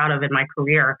most proud of in my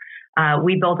career.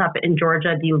 We built up in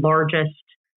Georgia the largest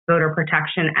voter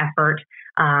protection effort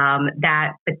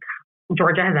that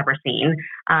Georgia has ever seen.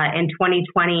 In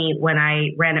 2020, when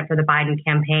I ran it for the Biden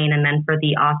campaign and then for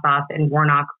the Ossoff and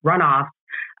Warnock runoffs,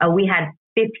 we had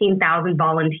 15,000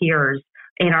 volunteers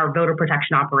in our voter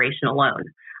protection operation alone.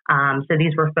 So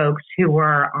these were folks who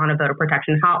were on a voter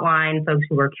protection hotline, folks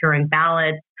who were curing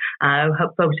ballots,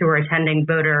 folks who were attending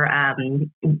voter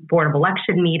Board of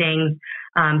Election meetings.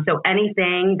 So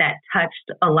anything that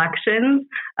touched elections,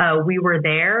 we were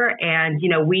there. And,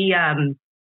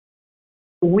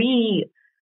 we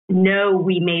know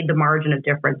we made the margin of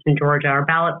difference in Georgia. Our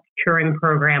ballot curing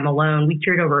program alone, we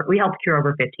helped cure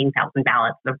over 15,000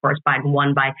 ballots. And of course, Biden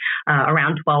won by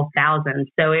around 12,000.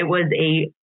 So it was a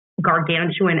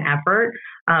gargantuan effort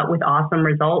with awesome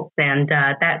results. And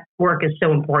that work is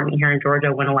so important here in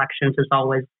Georgia when elections is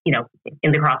always, in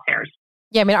the crosshairs.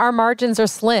 Yeah, our margins are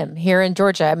slim here in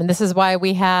Georgia. This is why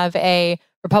we have a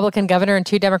Republican governor and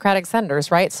 2 Democratic senators,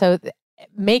 right? So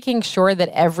making sure that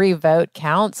every vote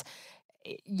counts.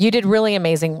 You did really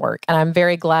amazing work. And I'm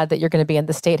very glad that you're going to be in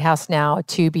the State House now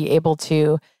to be able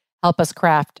to help us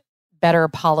craft better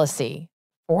policy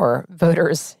for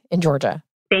voters in Georgia.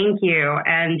 Thank you.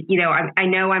 And, I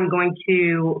know I'm going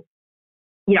to,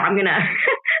 I'm going to,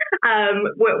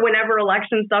 whenever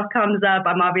election stuff comes up,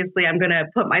 I'm going to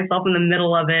put myself in the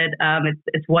middle of it.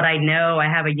 It's what I know. I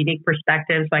have a unique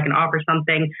perspective, so I can offer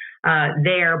something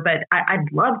there. But I'd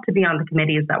love to be on the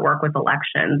committees that work with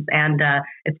elections. And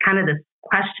it's kind of this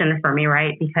question for me,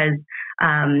 right? Because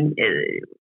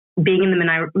being in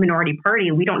the minority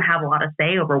party, we don't have a lot of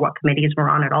say over what committees we're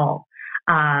on at all.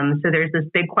 So there's this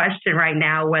big question right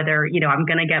now whether, I'm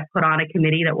going to get put on a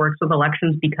committee that works with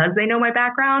elections because they know my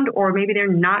background, or maybe they're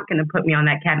not going to put me on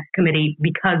that committee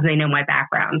because they know my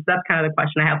background. So that's kind of the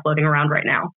question I have floating around right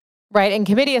now. Right. And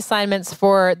committee assignments,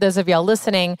 for those of y'all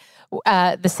listening,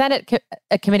 the Senate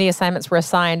committee assignments were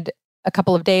assigned a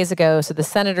couple of days ago. So the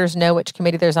senators know which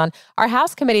committee there's on. Our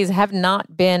House committees have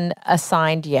not been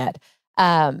assigned yet.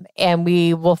 And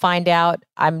we will find out,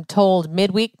 I'm told,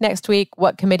 midweek next week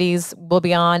what committees will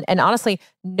be on. And honestly,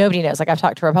 nobody knows. Like, I've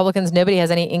talked to Republicans, nobody has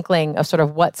any inkling of sort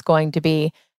of what's going to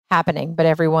be happening, but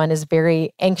everyone is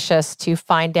very anxious to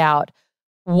find out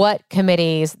what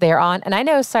committees they're on. And I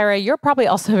know, Syra, you're probably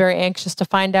also very anxious to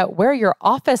find out where your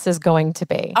office is going to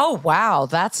be. Oh, wow.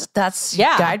 That's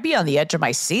yeah. I'd be on the edge of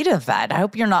my seat of that. I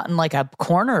hope you're not in like a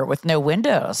corner with no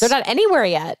windows. They're not anywhere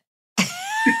yet.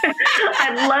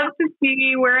 I'd love to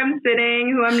see where I'm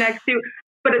sitting, who I'm next to.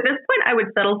 But at this point, I would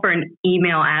settle for an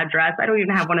email address. I don't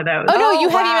even have one of those. Oh, no, you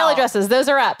have email addresses. Those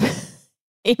are up.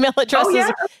 Email addresses. Oh, yeah?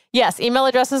 Yes, email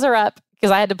addresses are up because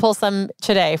I had to pull some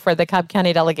today for the Cobb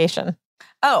County delegation.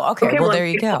 Oh, okay. Well, there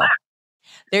you go.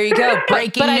 There you go.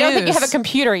 Breaking news. But I don't think you have a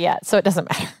computer yet, so it doesn't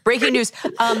matter. Breaking news.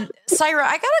 Syra,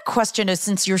 I got a question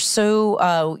since you're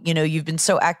so, you've been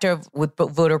so active with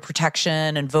voter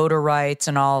protection and voter rights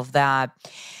and all of that.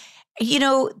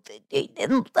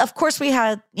 Of course we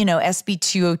had, SB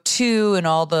 202 and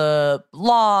all the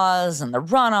laws and the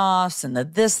runoffs and the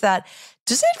this, that.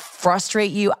 Does it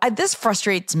frustrate you? This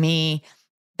frustrates me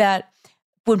that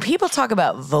when people talk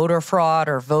about voter fraud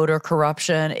or voter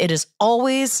corruption, it is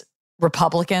always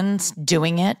Republicans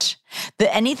doing it.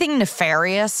 Anything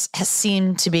nefarious has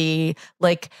seemed to be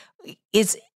like,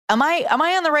 am I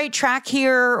on the right track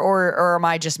here, or am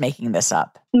I just making this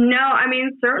up? No, I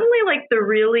mean, certainly like the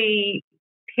really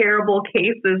terrible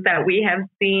cases that we have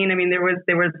seen. I mean, there was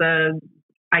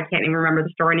I can't even remember the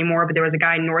story anymore, but there was a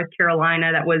guy in North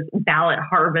Carolina that was ballot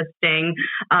harvesting.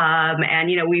 And,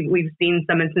 we've seen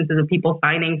some instances of people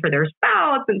signing for their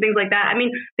spouse and things like that. I mean,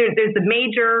 there's the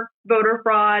major voter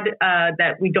fraud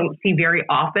that we don't see very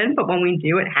often, but when we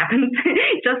do, it happens.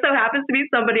 It just so happens to be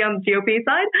somebody on the GOP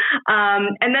side.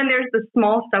 And then there's the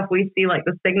small stuff we see, like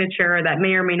the signature that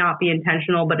may or may not be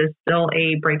intentional, but is still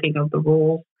a breaking of the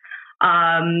rules.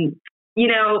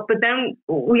 But then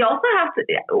we also have to...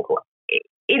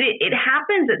 It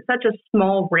happens at such a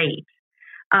small rate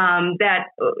that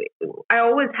I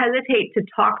always hesitate to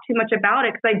talk too much about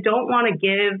it because I don't want to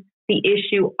give the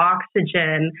issue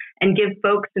oxygen and give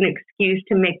folks an excuse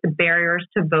to make the barriers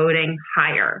to voting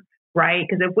higher, right?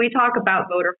 Because if we talk about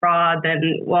voter fraud, then,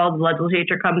 the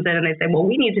legislature comes in and they say, well,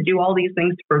 we need to do all these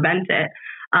things to prevent it.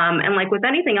 And like with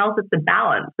anything else, it's a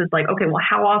balance. It's like, okay, well,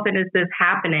 how often is this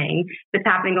happening? If it's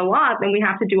happening a lot, then we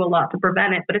have to do a lot to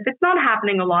prevent it. But if it's not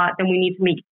happening a lot, then we need to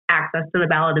make access to the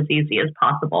ballot as easy as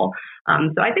possible.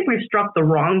 So I think we've struck the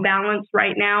wrong balance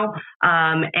right now.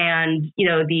 And,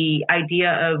 the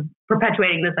idea of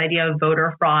perpetuating this idea of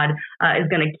voter fraud is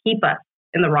going to keep us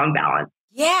in the wrong balance.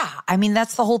 Yeah. I mean,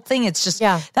 that's the whole thing. It's just,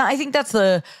 I think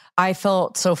I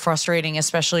felt so frustrating,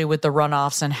 especially with the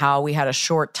runoffs and how we had a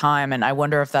short time. And I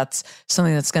wonder if that's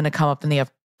something that's going to come up in the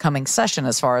upcoming session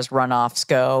as far as runoffs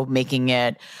go, making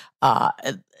it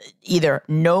either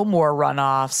no more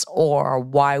runoffs or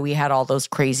why we had all those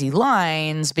crazy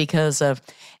lines because of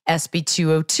SB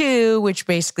 202, which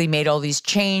basically made all these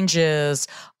changes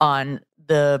on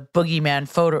the boogeyman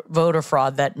voter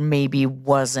fraud that maybe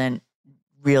wasn't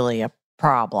really a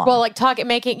problem. Well, like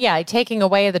taking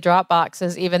away the drop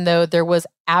boxes, even though there was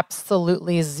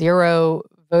absolutely zero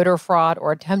voter fraud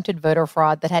or attempted voter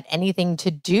fraud that had anything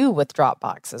to do with drop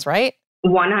boxes, right?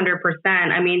 100%.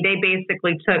 I mean, they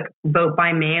basically took vote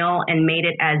by mail and made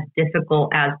it as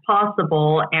difficult as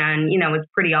possible. And, it's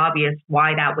pretty obvious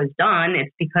why that was done.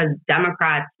 It's because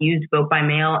Democrats used vote by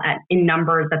mail in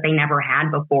numbers that they never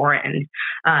had before and,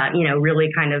 really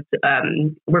kind of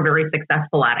were very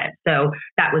successful at it. So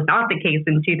that was not the case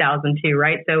in 2002,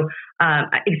 right? So,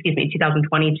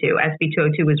 2022, SB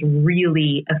 202 was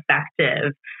really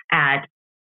effective at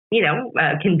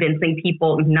convincing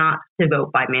people not to vote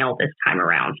by mail this time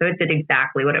around. So it did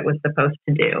exactly what it was supposed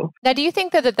to do. Now, do you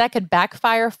think that could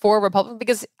backfire for Republicans?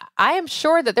 Because I am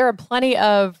sure that there are plenty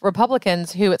of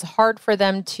Republicans who it's hard for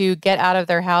them to get out of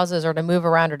their houses or to move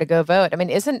around or to go vote. I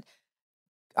mean,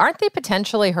 aren't they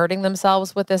potentially hurting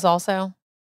themselves with this also?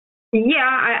 Yeah,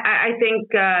 I think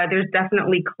there's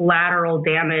definitely collateral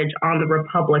damage on the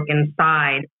Republican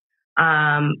side.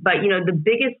 But, the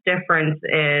biggest difference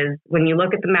is when you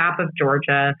look at the map of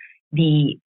Georgia,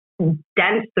 the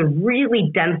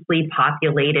really densely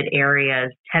populated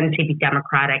areas tend to be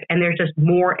Democratic, and there's just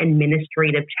more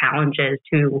administrative challenges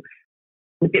to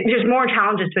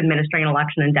administering an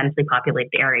election in densely populated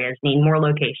areas. Need more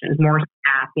locations, more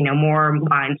staff, more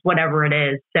lines, whatever it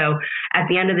is. So at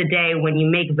the end of the day, when you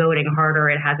make voting harder,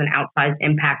 it has an outsized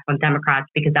impact on Democrats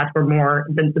because that's where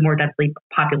the more densely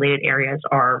populated areas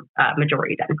are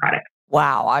majority Democratic.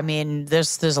 Wow. I mean,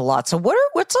 there's a lot. So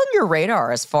what's on your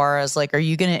radar as far as are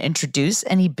you going to introduce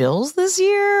any bills this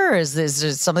year? Or is there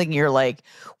something you're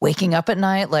waking up at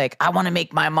night, I want to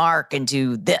make my mark and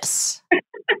do this?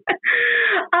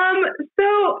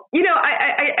 So,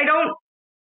 I don't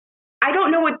I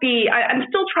don't know I'm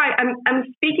still trying,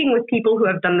 I'm speaking with people who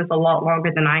have done this a lot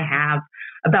longer than I have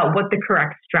about what the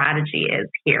correct strategy is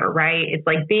here, right? It's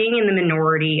like being in the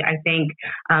minority. I think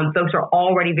folks are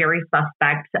already very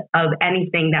suspect of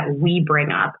anything that we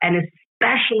bring up. And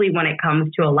especially when it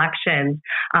comes to elections,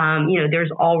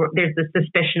 there's the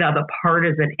suspicion of a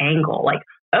partisan angle, like,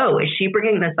 oh, is she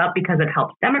bringing this up because it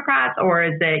helps Democrats, or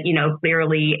is it,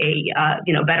 clearly a,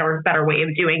 better way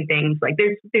of doing things? Like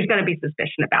there's going to be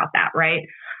suspicion about that, right?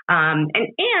 And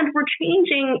we're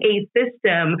changing a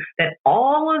system that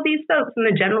all of these folks in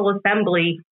the General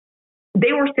Assembly,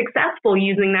 they were successful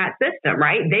using that system,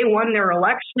 right? They won their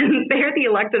elections. They're the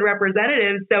elected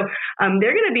representatives. So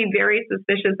they're going to be very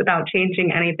suspicious about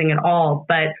changing anything at all.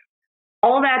 But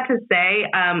all that to say,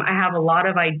 I have a lot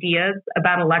of ideas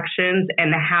about elections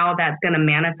and how that's going to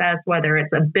manifest, whether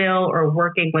it's a bill or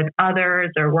working with others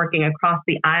or working across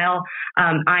the aisle.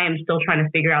 I am still trying to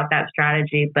figure out that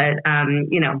strategy, but I'll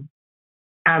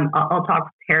talk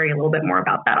to Terry a little bit more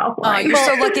about that offline. Oh, you're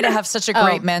so lucky to have such a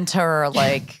great mentor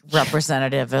like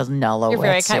Representative Nellowitz. You're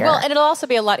very kind. Well, and it'll also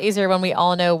be a lot easier when we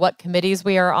all know what committees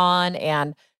we are on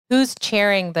and who's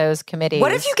chairing those committees.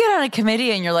 What if you get on a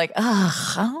committee and you're like, ugh,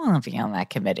 I don't want to be on that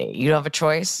committee? You don't have a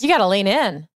choice? You got to lean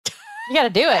in. You got to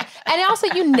do it. And also,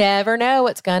 you never know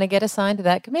what's going to get assigned to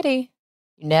that committee.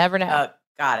 You never know.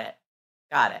 Got it.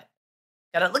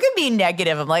 Look at me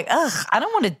negative. I'm like, ugh, I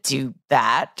don't want to do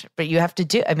that. But you have to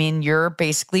do, you're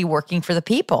basically working for the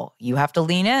people. You have to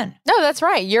lean in. No, that's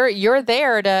right. You're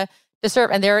there to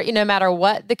serve. And there, no matter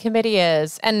what the committee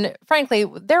is. And frankly,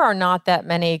 there are not that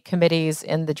many committees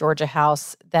in the Georgia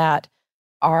House that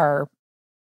are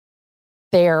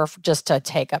there just to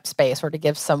take up space or to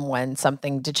give someone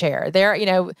something to chair. There,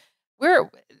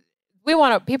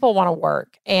 people want to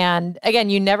work. And again,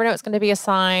 you never know what's going to be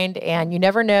assigned, and you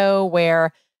never know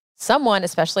where someone,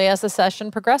 especially as the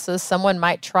session progresses, someone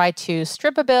might try to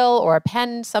strip a bill or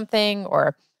append something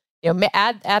or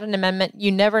add an amendment.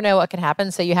 You never know what can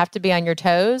happen. So you have to be on your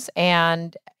toes,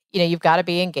 and you've got to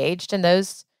be engaged in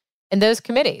those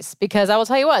committees, because I will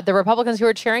tell you what, the Republicans who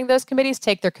are chairing those committees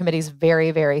take their committees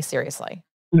very, very seriously.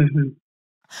 Mm-hmm.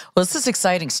 Well, this is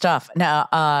exciting stuff. Now,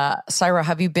 Saira,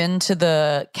 have you been to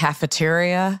the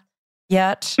cafeteria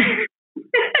yet? Well,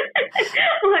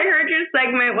 I heard your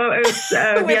segment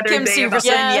the with other Kim day.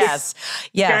 Severson.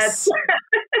 Yes.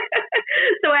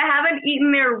 So I haven't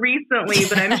eaten there recently,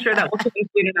 but I'm sure that will come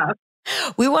soon enough.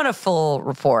 We want a full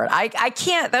report. I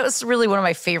can't. That was really one of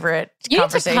my favorite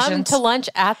conversations. You need to come to lunch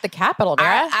at the Capitol,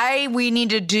 Mara. We need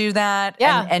to do that.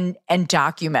 Yeah. and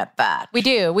document that. We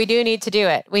do need to do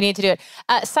it.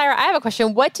 Saira, I have a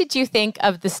question. What did you think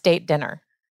of the state dinner?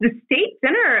 The state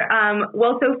dinner.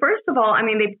 So first of all,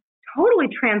 they totally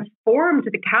transformed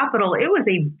the Capitol. It was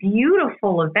a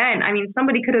beautiful event.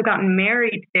 Somebody could have gotten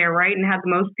married there, right, and had the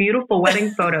most beautiful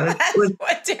wedding photos. That's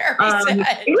what Terry said.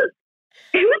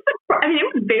 It was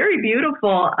very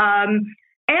beautiful. And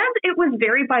it was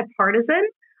very bipartisan,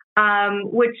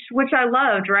 which I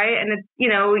loved, right? And it's,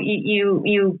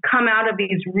 you come out of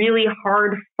these really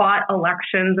hard fought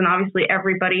elections, and obviously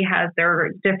everybody has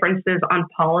their differences on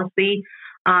policy.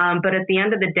 But at the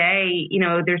end of the day,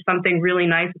 there's something really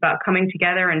nice about coming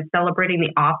together and celebrating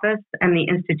the office and the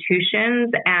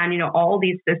institutions and, all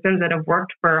these systems that have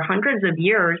worked for hundreds of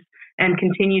years and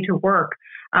continue to work,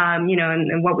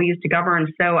 and what we used to govern.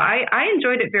 So I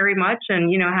enjoyed it very much, and,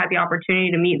 had the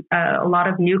opportunity to meet a lot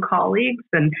of new colleagues,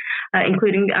 and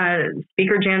including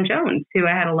Speaker Jan Jones, who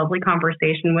I had a lovely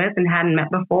conversation with and hadn't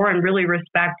met before, and really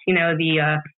respect,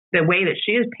 the way that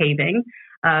she is paving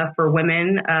for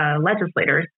women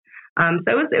legislators. So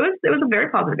it was a very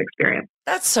positive experience.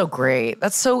 That's so great.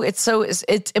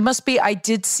 It must be. I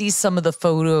did see some of the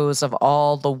photos of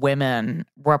all the women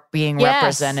being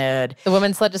represented. The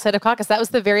Women's Legislative Caucus. That was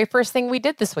the very first thing we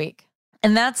did this week.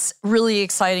 And that's really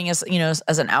exciting as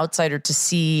an outsider to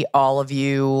see all of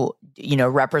you,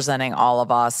 representing all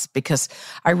of us, because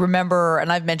I remember,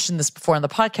 and I've mentioned this before on the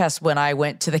podcast, when I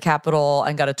went to the Capitol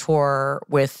and got a tour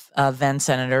with then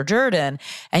Senator Jordan,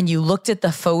 and you looked at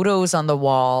the photos on the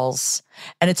walls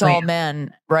and it's all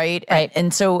men, right? Right.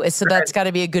 And so that's got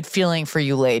to be a good feeling for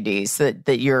you ladies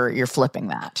that you're flipping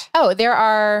that. Oh, there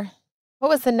are, what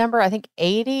was the number? I think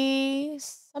 80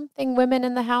 something women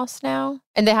in the House now,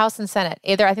 in the House and Senate.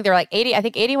 I think there are like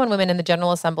 81 women in the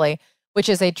General Assembly, which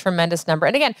is a tremendous number.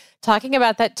 And again, talking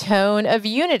about that tone of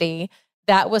unity,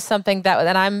 that was something that,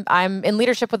 and I'm in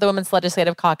leadership with the Women's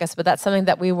Legislative Caucus, but that's something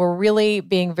that we were really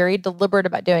being very deliberate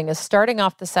about doing, is starting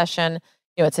off the session.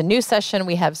 It's a new session.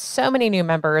 We have so many new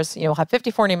members. We'll have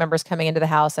 54 new members coming into the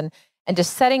House, and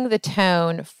just setting the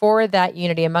tone for that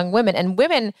unity among women. And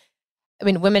women, I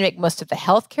mean, women make most of the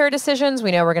healthcare decisions.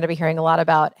 We know we're going to be hearing a lot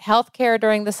about healthcare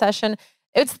during the session.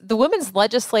 It's the Women's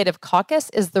Legislative Caucus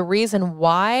is the reason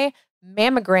why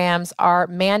mammograms are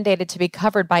mandated to be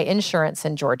covered by insurance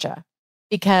in Georgia,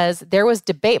 because there was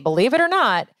debate, believe it or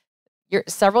not,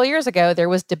 several years ago, there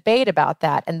was debate about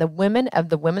that. And the women of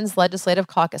the Women's Legislative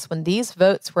Caucus, when these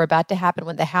votes were about to happen,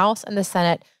 when the House and the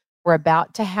Senate were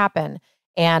about to happen,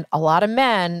 and a lot of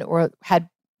men were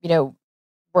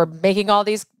making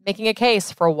a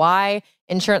case for why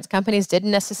insurance companies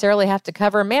didn't necessarily have to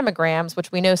cover mammograms,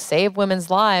 which we know save women's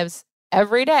lives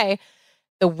every day.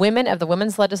 The women of the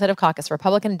Women's Legislative Caucus,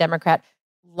 Republican and Democrat,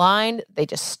 they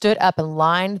just stood up and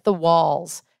lined the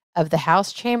walls of the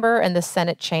House chamber and the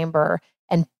Senate chamber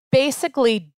and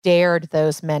basically dared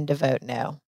those men to vote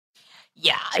no.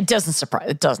 Yeah, it doesn't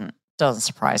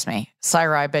surprise me.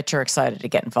 Saira, I bet you're excited to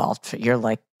get involved. You're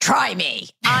like, try me.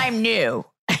 I'm new.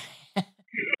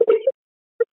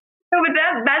 So with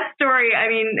that story, I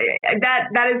mean,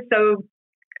 that is so,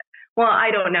 well,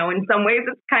 I don't know. In some ways,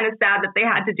 it's kind of sad that they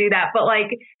had to do that, but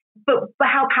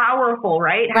how powerful,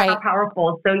 right? How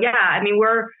powerful. So yeah, I mean,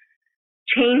 we're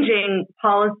changing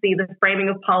policy, the framing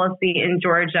of policy in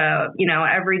Georgia.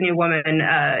 Every new woman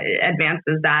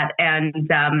advances that, and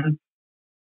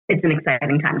it's an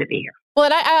exciting time to be here. Well,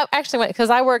 and I actually went, because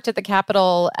I worked at the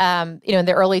Capitol, in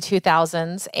the early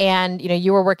 2000s, and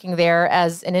you were working there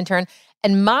as an intern.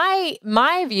 And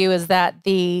my view is that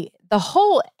the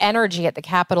whole energy at the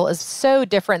Capitol is so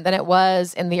different than it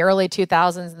was in the early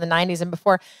 2000s and the 90s and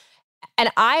before.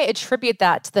 And I attribute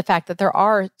that to the fact that there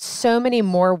are so many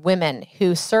more women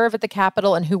who serve at the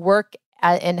Capitol and who work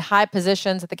in high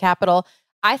positions at the Capitol.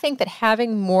 I think that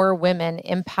having more women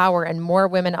in power and more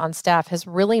women on staff has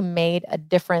really made a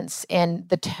difference in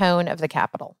the tone of the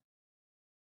Capitol.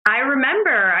 I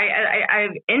remember I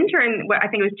interned, I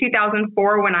think it was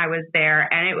 2004 when I was there,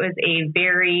 and it was a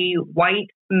very white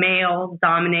male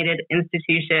dominated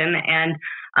institution. And,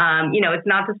 it's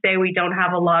not to say we don't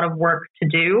have a lot of work to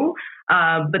do,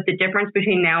 but the difference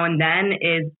between now and then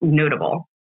is notable.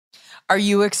 Are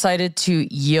you excited to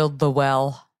yield the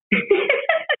well?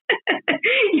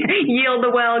 Yield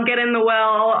the well, get in the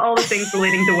well, all the things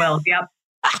relating to wells. Yep.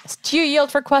 Do you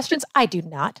yield for questions? I do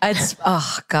not.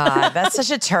 Oh God, that's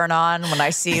such a turn on when I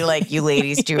see you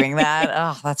ladies doing that.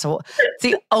 Oh, it's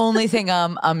the only thing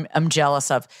I'm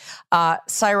jealous of.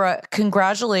 Saira,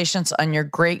 congratulations on your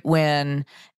great win.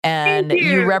 And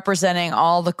you representing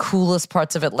all the coolest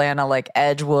parts of Atlanta, like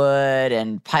Edgewood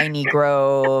and Piney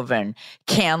Grove and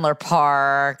Candler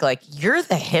Park. You're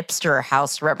the hipster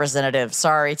House representative.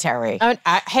 Sorry, Terry. I'm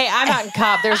out in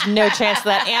Cobb. There's no chance of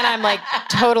that. And I'm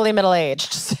totally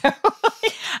middle-aged. So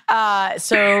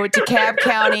DeKalb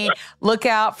County, look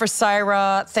out for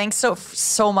Saira. Thanks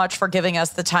so much for giving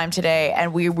us the time today.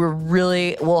 And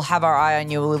we'll have our eye on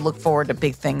you. We look forward to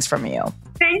big things from you.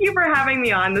 Thank you for having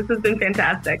me on. This has been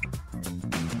fantastic.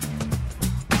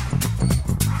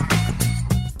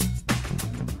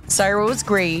 Saira was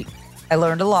great. I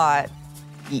learned a lot.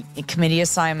 Committee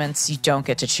assignments, you don't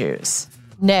get to choose.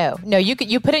 No,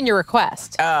 you put in your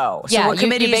request. Oh, so what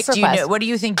committees do you know? What do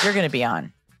you think you're going to be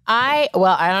on? I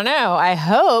don't know. I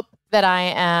hope that I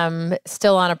am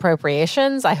still on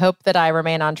appropriations. I hope that I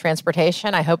remain on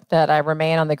transportation. I hope that I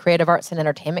remain on the Creative Arts and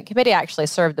Entertainment Committee. I actually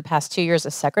served the past 2 years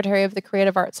as secretary of the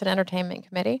Creative Arts and Entertainment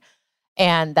Committee.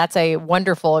 And that's a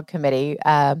wonderful committee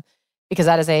because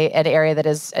that is an area that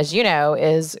is, as you know,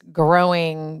 is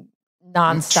growing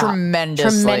nonstop.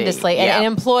 Tremendously. Yeah. And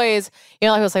employs,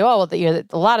 people say, oh, well,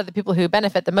 a lot of the people who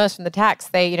benefit the most from the tax,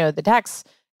 the tax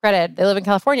credit, they live in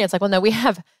California. It's well, no, we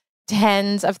have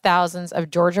tens of thousands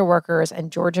of Georgia workers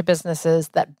and Georgia businesses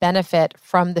that benefit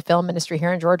from the film industry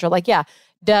here in Georgia.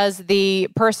 Does the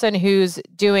person who's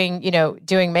doing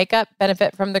makeup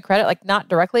benefit from the credit? Not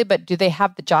directly, but do they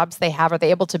have the jobs they have? Are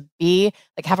they able to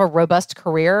have a robust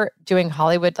career doing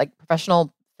Hollywood,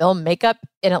 professional film makeup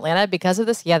in Atlanta because of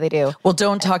this? Yeah, they do. Well,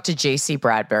 don't talk to JC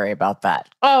Bradbury about that.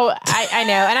 Oh, I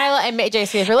know. And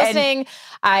JC, if you're listening,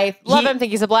 I love him,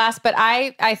 think he's a blast, but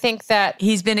I think that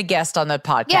he's been a guest on the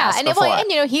podcast. Yeah, and before.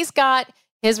 He's got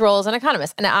his role as an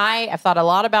economist. And I've thought a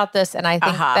lot about this, and I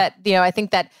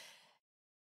think that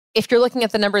if you're looking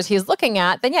at the numbers he's looking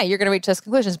at, then yeah, you're going to reach those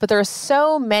conclusions. But there are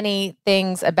so many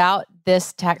things about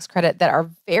this tax credit that are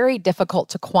very difficult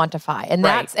to quantify. And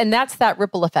that's that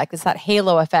ripple effect. It's that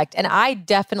halo effect. And I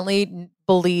definitely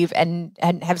believe and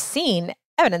have seen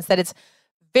evidence that it's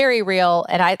very real.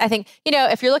 And I think,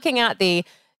 if you're looking at the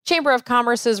Chamber of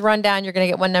Commerce's rundown, you're going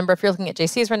to get one number. If you're looking at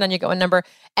JC's rundown, you get one number.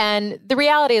 And the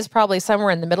reality is probably somewhere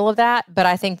in the middle of that, but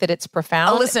I think that it's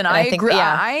profound. Listen, I agree.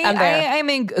 I'm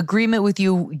in agreement with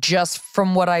you just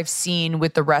from what I've seen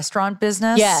with the restaurant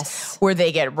business. Yes. Where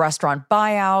they get restaurant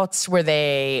buyouts, where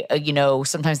they,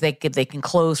 sometimes they can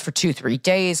close for 2-3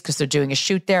 days because they're doing a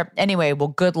shoot there. Anyway, well,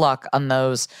 good luck on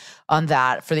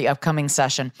that for the upcoming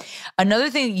session. Another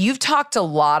thing, you've talked a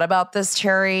lot about this,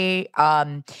 Terry,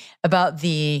 about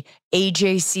the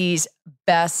AJC's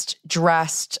best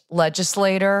dressed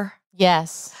legislator.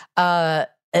 Yes.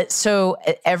 So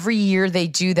every year they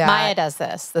do that. Maya does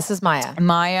this. This is Maya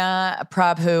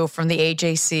Prabhu from the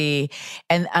AJC.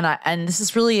 And this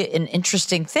is really an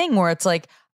interesting thing where it's like,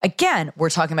 again, we're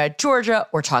talking about Georgia,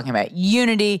 we're talking about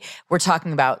unity, we're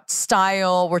talking about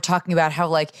style, we're talking about how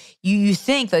like you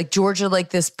think like Georgia, like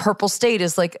this purple state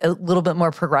is like a little bit more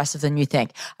progressive than you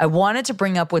think. I wanted to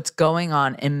bring up what's going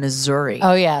on in Missouri.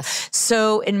 Oh, yes.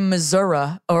 So in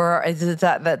Missouri, or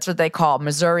that's what they call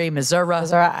Missouri.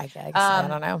 I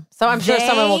don't know. So I'm sure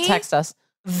someone will text us.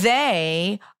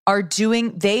 They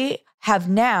have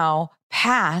now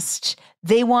passed.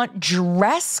 They want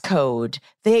dress code.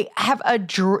 They have a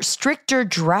stricter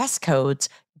dress codes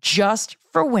just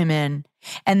for women.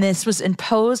 And this was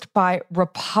imposed by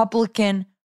Republican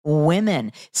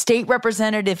women. State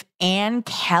Representative Ann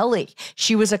Kelly.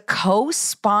 She was a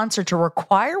co-sponsor to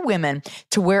require women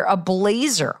to wear a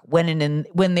blazer when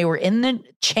they were in the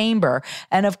chamber.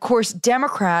 And of course,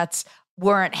 Democrats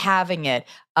weren't having it.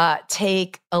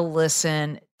 Take a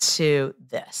listen to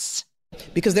this.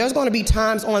 Because there's going to be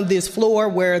times on this floor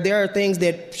where there are things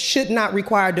that should not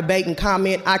require debate and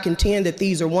comment. I contend that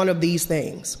these are one of these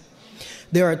things.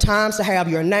 There are times to have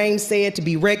your name said, to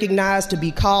be recognized, to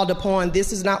be called upon.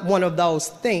 This is not one of those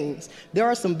things. There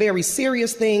are some very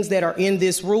serious things that are in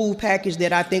this rule package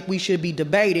that I think we should be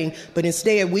debating, but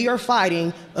instead we are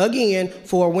fighting, again,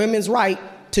 for women's right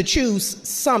to choose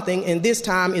something, and this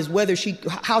time is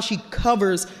how she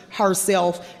covers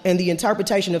herself and the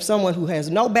interpretation of someone who has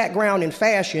no background in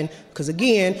fashion, because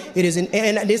again,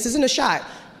 and this isn't a shot,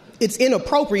 it's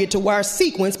inappropriate to wear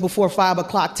sequins before 5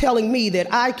 o'clock, telling me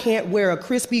that I can't wear a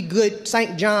crispy good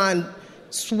St. John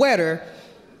sweater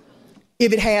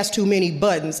if it has too many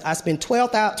buttons. I spent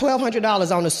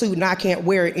 $1,200 on a suit and I can't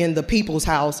wear it in the people's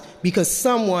house because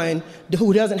someone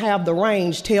who doesn't have the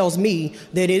range tells me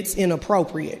that it's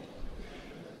inappropriate.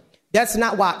 That's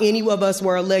not why any of us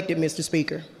were elected, Mr.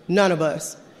 Speaker. None of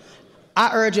us. I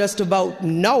urge us to vote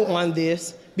no on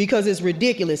this because it's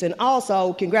ridiculous. And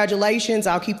also, congratulations,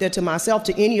 I'll keep that to myself,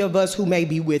 to any of us who may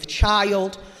be with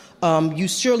child. You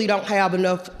surely don't have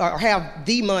enough or have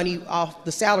the money off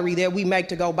the salary that we make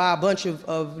to go buy a bunch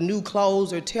of new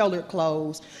clothes or tailored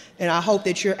clothes. And I hope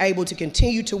that you're able to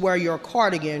continue to wear your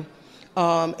cardigan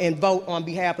and vote on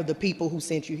behalf of the people who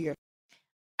sent you here.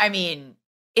 I mean,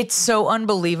 it's so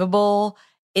unbelievable.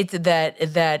 And then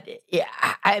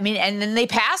they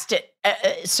passed it.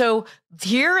 So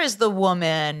here is the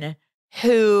woman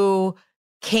who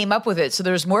came up with it. So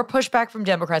there's more pushback from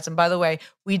Democrats. And by the way,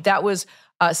 that was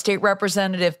State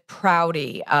Representative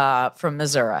Prouty from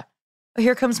Missouri. Oh,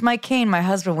 here comes Mike Kane, my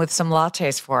husband, with some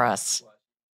lattes for us.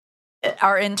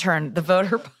 Our intern, the Vote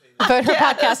Her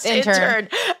Podcast intern.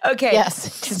 Okay.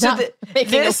 Yes. So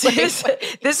this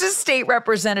is State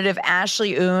Representative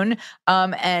Ashley Oon,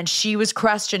 and she was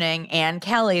questioning Ann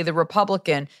Kelly, the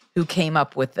Republican who came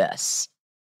up with this.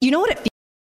 You know what it feels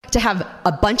like to have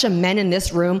a bunch of men in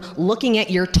this room looking at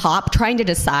your top, trying to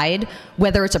decide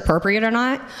whether it's appropriate or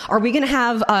not? Are we going to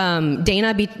have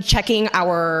Dana be checking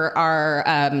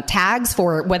our tags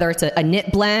for whether it's a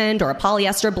knit blend or a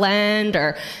polyester blend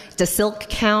or the silk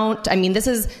count? I mean, this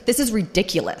is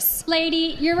ridiculous.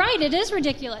 Lady, you're right. It is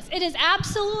ridiculous. It is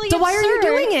absolutely absurd. So why are you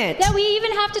doing it? That we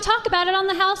even have to talk about it on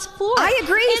the House floor. I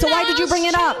agree. So why did you bring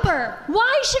it up?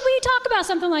 Why should we talk about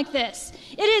something like this?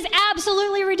 It is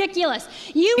absolutely ridiculous.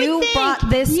 You brought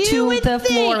this to the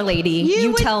floor, lady.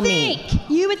 You tell me.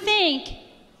 You would think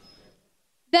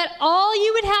that all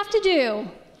you would have to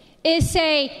do is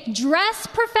say, dress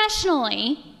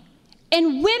professionally,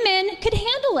 and women could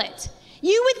handle it.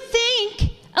 You would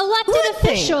think elected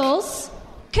officials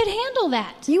could handle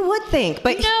that. You would think,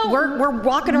 but we're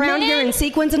walking around here in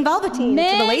sequins and velveteen,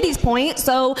 to the lady's point.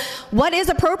 So what is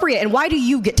appropriate, and why do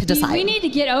you get to decide? We need to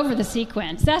get over the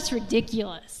sequins. That's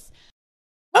ridiculous.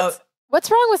 What's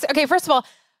wrong with... Okay, first of all,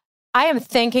 I am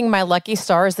thanking my lucky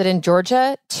stars that in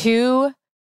Georgia, 2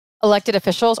 elected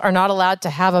officials are not allowed to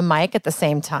have a mic at the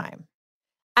same time.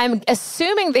 I'm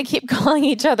assuming they keep calling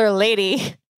each other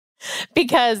lady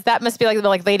because that must be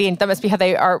like lady, and that must be how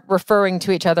they are referring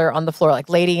to each other on the floor, like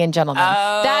lady and gentleman.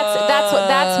 Oh,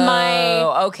 That's my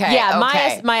okay. Yeah,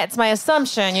 okay. it's my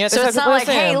assumption. You know, So that's it's what not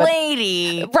people like, hey, assume, but-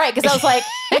 lady. Right, because I was like,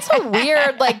 it's a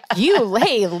weird, like, you,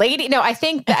 hey, lady. No, I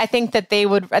think that they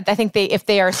would, if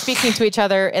they are speaking to each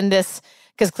other in this,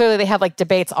 because clearly they have like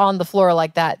debates on the floor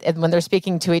like that. And when they're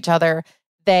speaking to each other,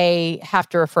 they have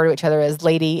to refer to each other as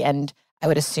lady and I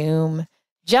would assume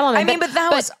gentlemen. I mean, but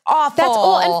that was awful. That's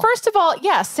all. And first of all,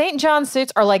 yeah, St. John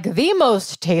suits are like the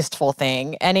most tasteful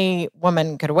thing any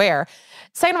woman could wear.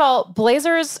 Second of all,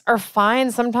 blazers are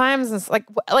fine sometimes. It's like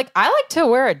I like to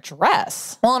wear a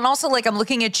dress. Well, and also like I'm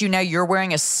looking at you now. You're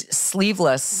wearing a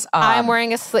sleeveless. I'm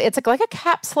wearing it's like a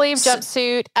cap sleeve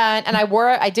jumpsuit, and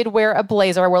I did wear a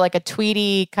blazer. I wore like a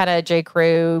tweedy kind of J.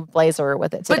 Crew blazer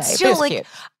with it today. But still, it was like, cute.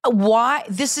 why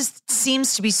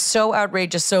seems to be so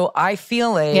outrageous. So I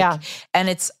feel like, and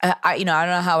it's I don't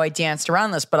know how I danced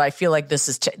around this, but I feel like this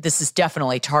is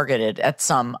definitely targeted at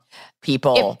some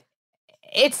people.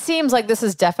 It seems like this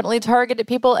is definitely targeted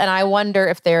people, and I wonder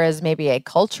if there is maybe a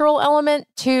cultural element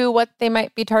to what they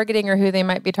might be targeting or who they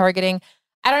might be targeting.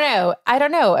 I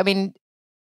don't know. I mean,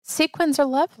 sequins are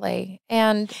lovely,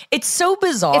 and it's so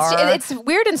bizarre. It's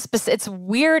weird and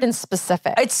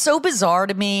specific. It's so bizarre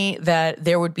to me that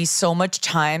there would be so much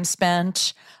time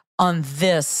spent on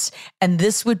this, and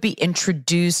this would be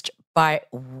introduced by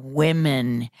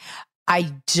women.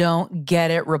 I don't get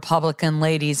it, Republican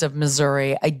ladies of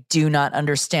Missouri. I do not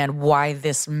understand why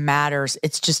this matters.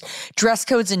 It's just dress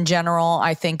codes in general,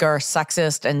 I think, are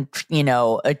sexist, and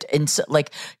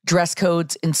like dress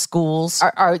codes in schools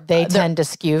they tend to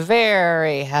skew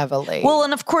very heavily. Well,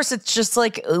 and of course, it's just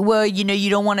like, well, you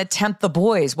don't want to tempt the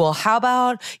boys. Well, how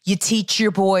about you teach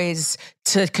your boys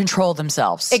to control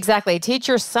themselves? Exactly. Teach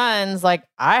your sons, like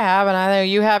I have, and I know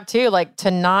you have too, like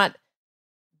to not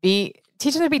be.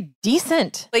 Teach them to be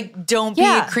decent. Like, don't be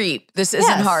a creep. This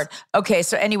isn't hard. Okay,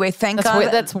 so anyway, thank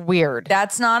God. That's weird.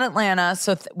 That's not Atlanta,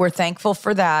 so we're thankful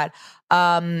for that.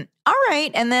 All right,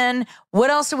 and then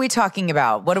what else are we talking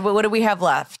about? What do we have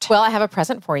left? Well, I have a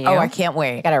present for you. Oh, I can't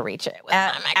wait. I gotta reach it.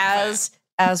 As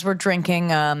we're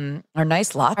drinking our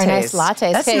nice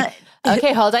lattes.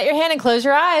 Okay, hold out your hand and close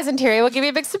your eyes, and Terry will give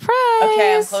you a big surprise.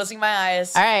 Okay, I'm closing my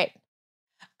eyes. All right.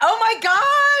 Oh my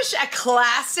gosh, a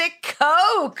classic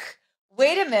Coke.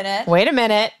 Wait a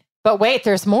minute. But wait,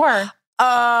 there's more.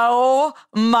 Oh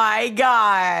my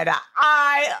God.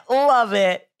 I love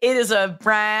it. It is a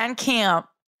Brian Kemp.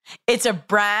 It's a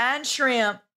Brian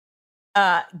Shrimp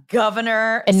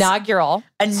Governor Inaugural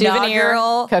souvenir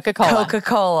Coca-Cola.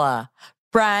 Coca-Cola.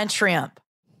 Brian Shrimp.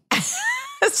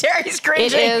 Terry's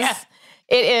cringing.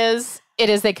 It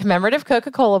is a commemorative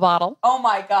Coca-Cola bottle. Oh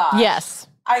my God. Yes.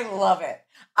 I love it.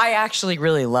 I actually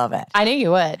really love it. I knew you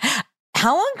would.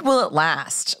 How long will it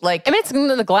last? Like, I mean, it's in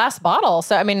the glass bottle.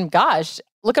 So, I mean, gosh,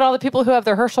 look at all the people who have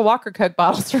their Herschel Walker Coke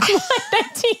bottles from like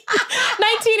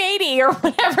 1980 or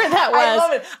whatever that was. I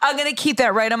love it. I'm going to keep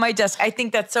that right on my desk. I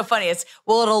think that's so funny.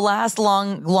 It'll last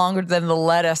longer than the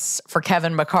lettuce for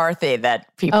Kevin McCarthy that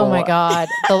people. Oh my God.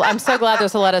 I'm so glad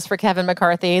there's a lettuce for Kevin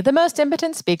McCarthy, the most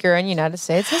impotent speaker in United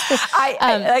States history.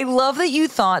 I love that you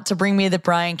thought to bring me the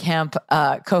Brian Kemp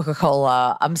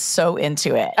Coca-Cola. I'm so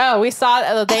into it. Oh, we saw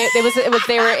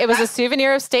it was a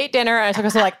souvenir of state dinner, and I took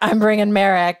us like, I'm bringing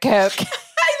Merrick Coke.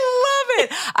 I love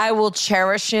it. I will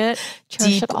cherish it.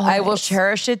 I will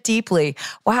cherish it deeply.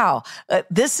 Wow.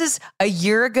 This is a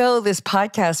year ago. This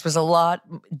podcast was a lot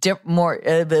more,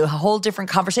 a whole different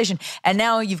conversation. And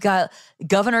now you've got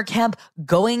Governor Kemp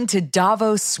going to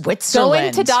Davos,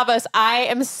 Switzerland. Going to Davos. I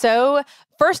am so,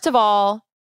 first of all,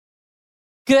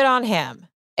 good on him.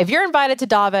 If you're invited to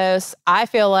Davos, I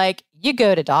feel like you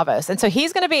go to Davos. And so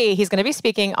he's going to be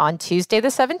speaking on Tuesday the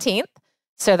 17th.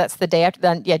 So that's the day after,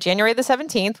 January the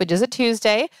 17th, which is a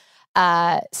Tuesday,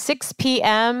 6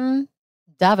 p.m.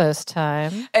 Davos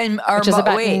time. And which is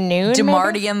about noon. Do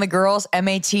Marty and the girls,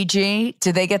 MATG,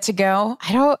 do they get to go?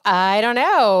 I don't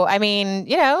know. I mean,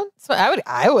 so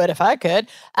I would if I could.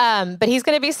 But he's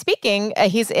going to be speaking.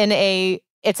 He's in the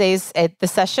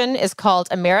session is called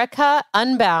America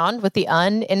Unbound with the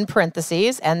un in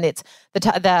parentheses. And it's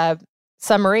the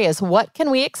summary is, what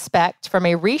can we expect from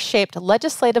a reshaped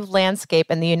legislative landscape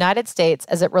in the United States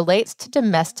as it relates to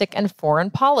domestic and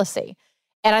foreign policy?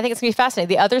 And I think it's going to be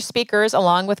fascinating. The other speakers,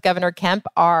 along with Governor Kemp,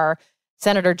 are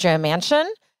Senator Joe Manchin,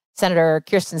 Senator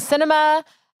Kyrsten Sinema,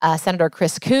 Senator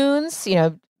Chris Coons.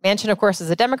 Manchin, of course, is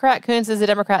a Democrat. Coons is a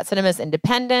Democrat. Sinema is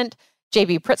independent.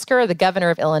 J.B. Pritzker, the governor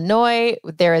of Illinois.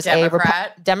 There is a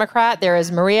Democrat. There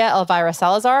is Maria Elvira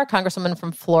Salazar, Congresswoman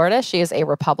from Florida. She is a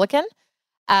Republican.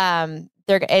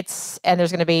 There's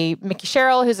going to be Mickey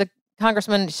Sherrill, who's a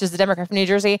congressman. She's a Democrat from New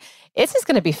Jersey. It's just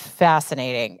going to be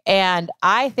fascinating. And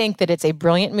I think that it's a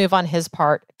brilliant move on his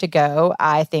part to go.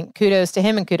 I think kudos to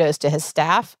him and kudos to his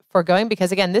staff for going,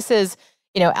 because again, this is,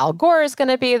 Al Gore is going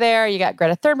to be there. You got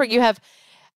Greta Thunberg.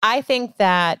 I think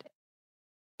that,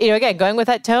 again, going with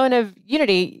that tone of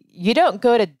unity, you don't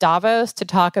go to Davos to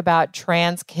talk about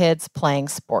trans kids playing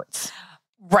sports.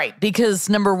 Right, because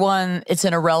number one, it's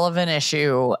an irrelevant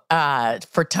issue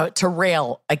to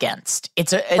rail against.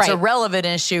 It's a relevant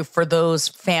issue for those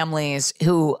families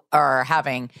who are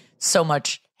having so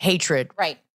much hatred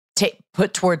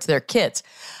put towards their kids.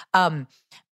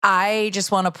 I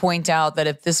just want to point out that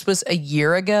if this was a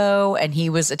year ago and he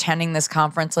was attending this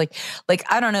conference, like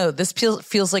I don't know, this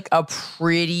feels like a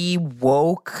pretty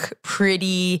woke,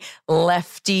 pretty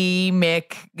lefty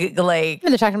Mick. Like,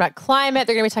 and they're talking about climate.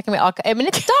 They're going to be talking about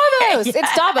it's Davos. Yes.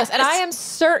 It's Davos, and I am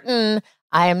certain.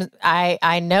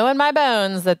 I know in my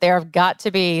bones that there have got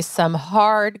to be some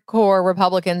hardcore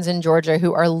Republicans in Georgia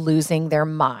who are losing their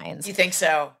minds. You think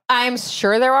so? I'm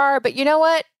sure there are, but you know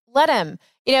what? Let him.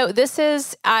 This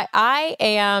is, I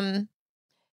am,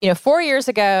 4 years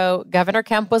ago, Governor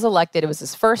Kemp was elected. It was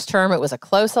his first term. It was a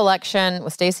close election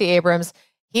with Stacey Abrams.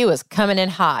 He was coming in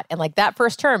hot. And like that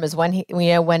first term is when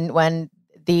when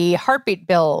the heartbeat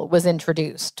bill was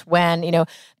introduced, when,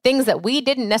 things that we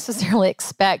didn't necessarily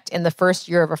expect in the first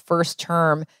year of a first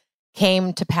term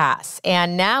came to pass.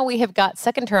 And now we have got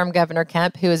second term Governor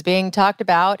Kemp, who is being talked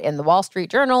about in the Wall Street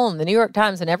Journal and the New York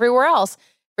Times and everywhere else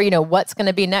for, what's going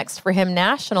to be next for him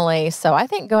nationally. So I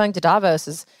think going to Davos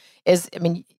is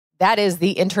that is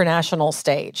the international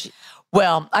stage.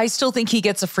 Well, I still think he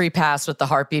gets a free pass with the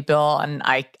heartbeat bill, and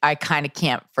I kind of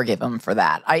can't forgive him for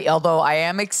that. Although I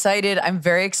am excited. I'm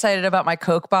very excited about my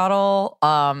Coke bottle.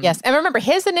 Yes, and remember,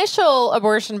 his initial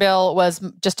abortion bill was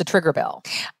just a trigger bill.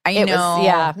 I know.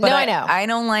 I know. I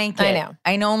don't like it. I know.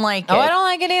 I don't like it. Oh, I don't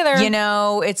like it either.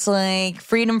 It's like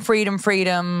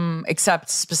freedom, except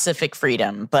specific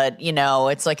freedom. But,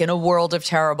 it's like in a world of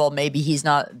terrible, maybe he's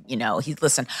not,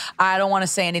 listen, I don't want to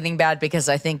say anything bad because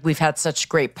I think we've had such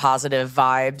great positive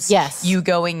vibes. Yes. You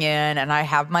going in, and I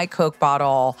have my Coke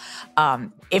bottle.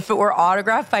 If it were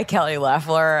autographed by Kelly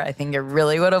Loeffler, I think it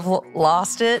really would have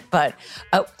lost it. But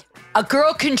a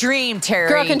girl can dream, Terry.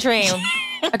 Girl can dream.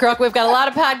 We've got a lot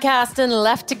of podcasting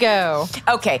left to go.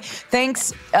 Okay.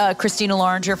 Thanks, Christina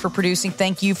Loringer, for producing.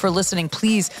 Thank you for listening.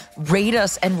 Please rate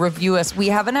us and review us. We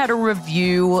haven't had a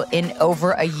review in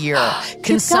over a year.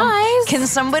 Can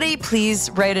somebody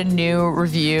please write a new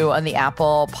review on the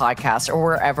Apple Podcast or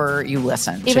wherever you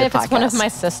listen? Even if podcasts. It's one of my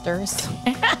sisters.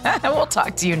 We'll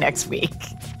talk to you next week.